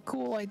get, like, a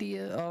cool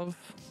idea of,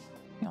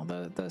 you know,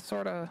 the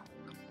sort of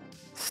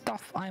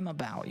stuff I'm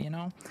about, you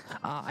know.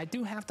 I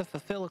do have to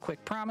fulfill a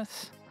quick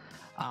promise.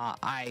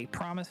 I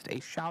promised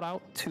a shout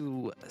out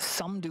to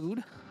some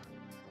dude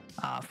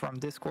from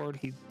Discord.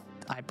 He,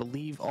 I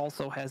believe,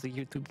 also has a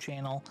YouTube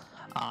channel.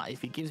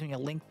 If he gives me a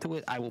link to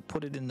it, I will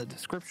put it in the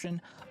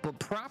description. But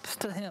props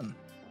to him,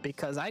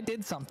 because I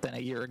did something a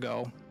year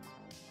ago.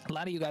 A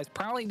lot of you guys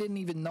probably didn't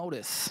even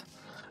notice.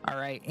 All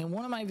right, in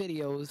one of my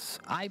videos,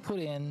 I put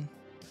in,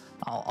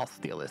 I'll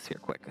steal this here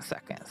quick a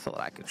second so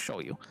that I can show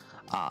you.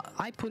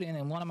 I put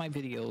in one of my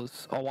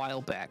videos a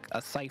while back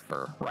a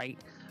cipher, right,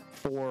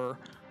 for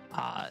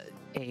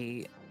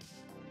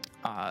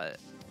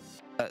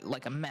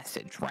like a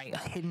message, right,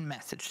 a hidden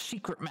message,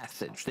 secret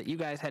message that you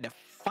guys had to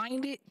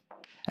find it,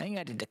 and you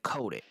had to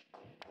decode it.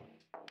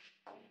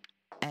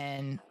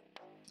 And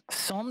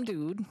some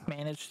dude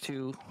managed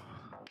to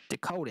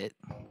decode it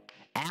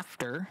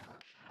after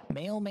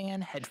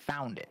Mailman had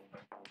found it.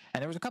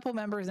 And there was a couple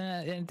members in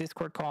a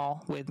Discord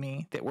call with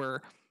me that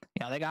were,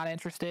 you know, they got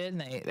interested and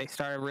they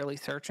started really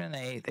searching.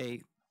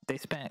 They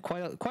spent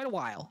quite a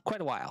while.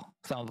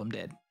 Some of them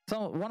did.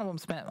 one of them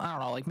spent, I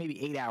don't know, like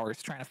maybe 8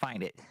 hours trying to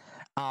find it.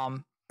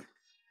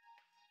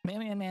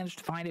 Mailman managed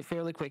to find it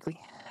fairly quickly,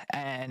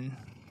 and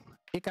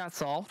it got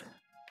solved.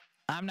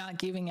 I'm not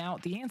giving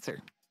out the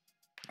answer.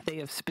 They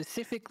have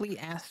specifically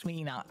asked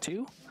me not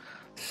to.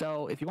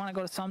 So if you want to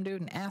go to some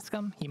dude and ask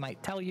him, he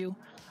might tell you.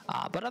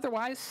 But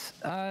otherwise,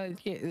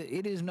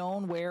 it is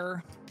known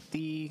where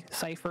the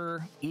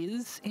cipher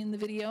is in the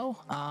video.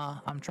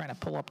 I'm trying to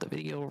pull up the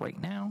video right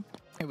now.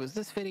 It was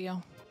this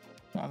video,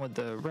 one with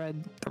the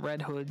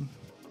red hood.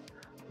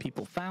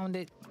 People found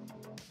it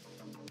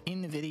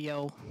in the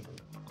video.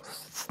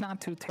 It's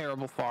not too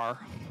terrible far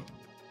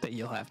that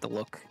you'll have to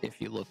look if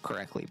you look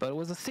correctly. But it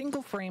was a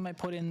single frame I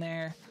put in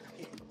there.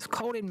 It's a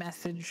coded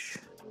message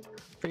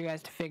for you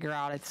guys to figure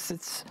out.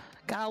 It's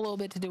got a little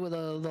bit to do with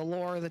the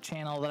lore of the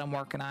channel that I'm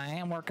working on. I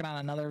am working on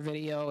another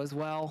video as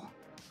well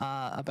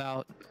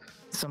about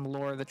some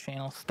lore of the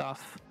channel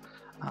stuff.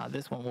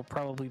 This one will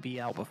probably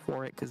be out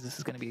before it because this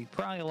is going to be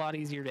probably a lot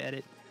easier to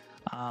edit.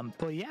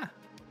 But yeah,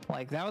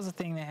 like that was a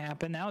thing that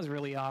happened. That was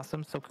really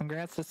awesome. So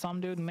congrats to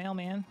some dude and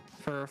Mailman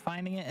for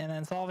finding it and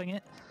then solving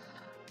it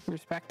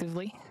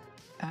respectively.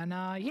 And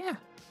yeah,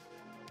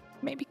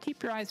 maybe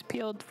keep your eyes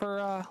peeled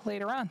for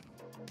later on.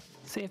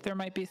 See if there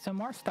might be some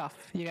more stuff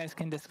you guys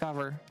can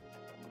discover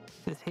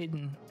that's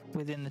hidden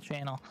within the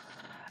channel.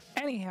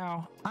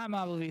 Anyhow, I'm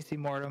Oblivisci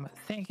Mortem.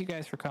 Thank you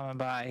guys for coming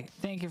by.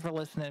 Thank you for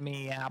listening to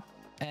me yap.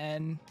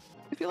 And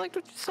if you liked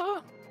what you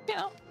saw, you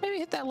know, maybe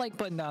hit that like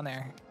button down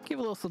there. Give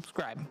a little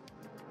subscribe.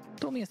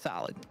 Do me a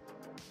solid.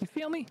 You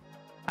feel me?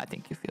 I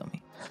think you feel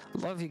me.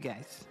 Love you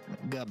guys.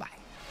 Goodbye.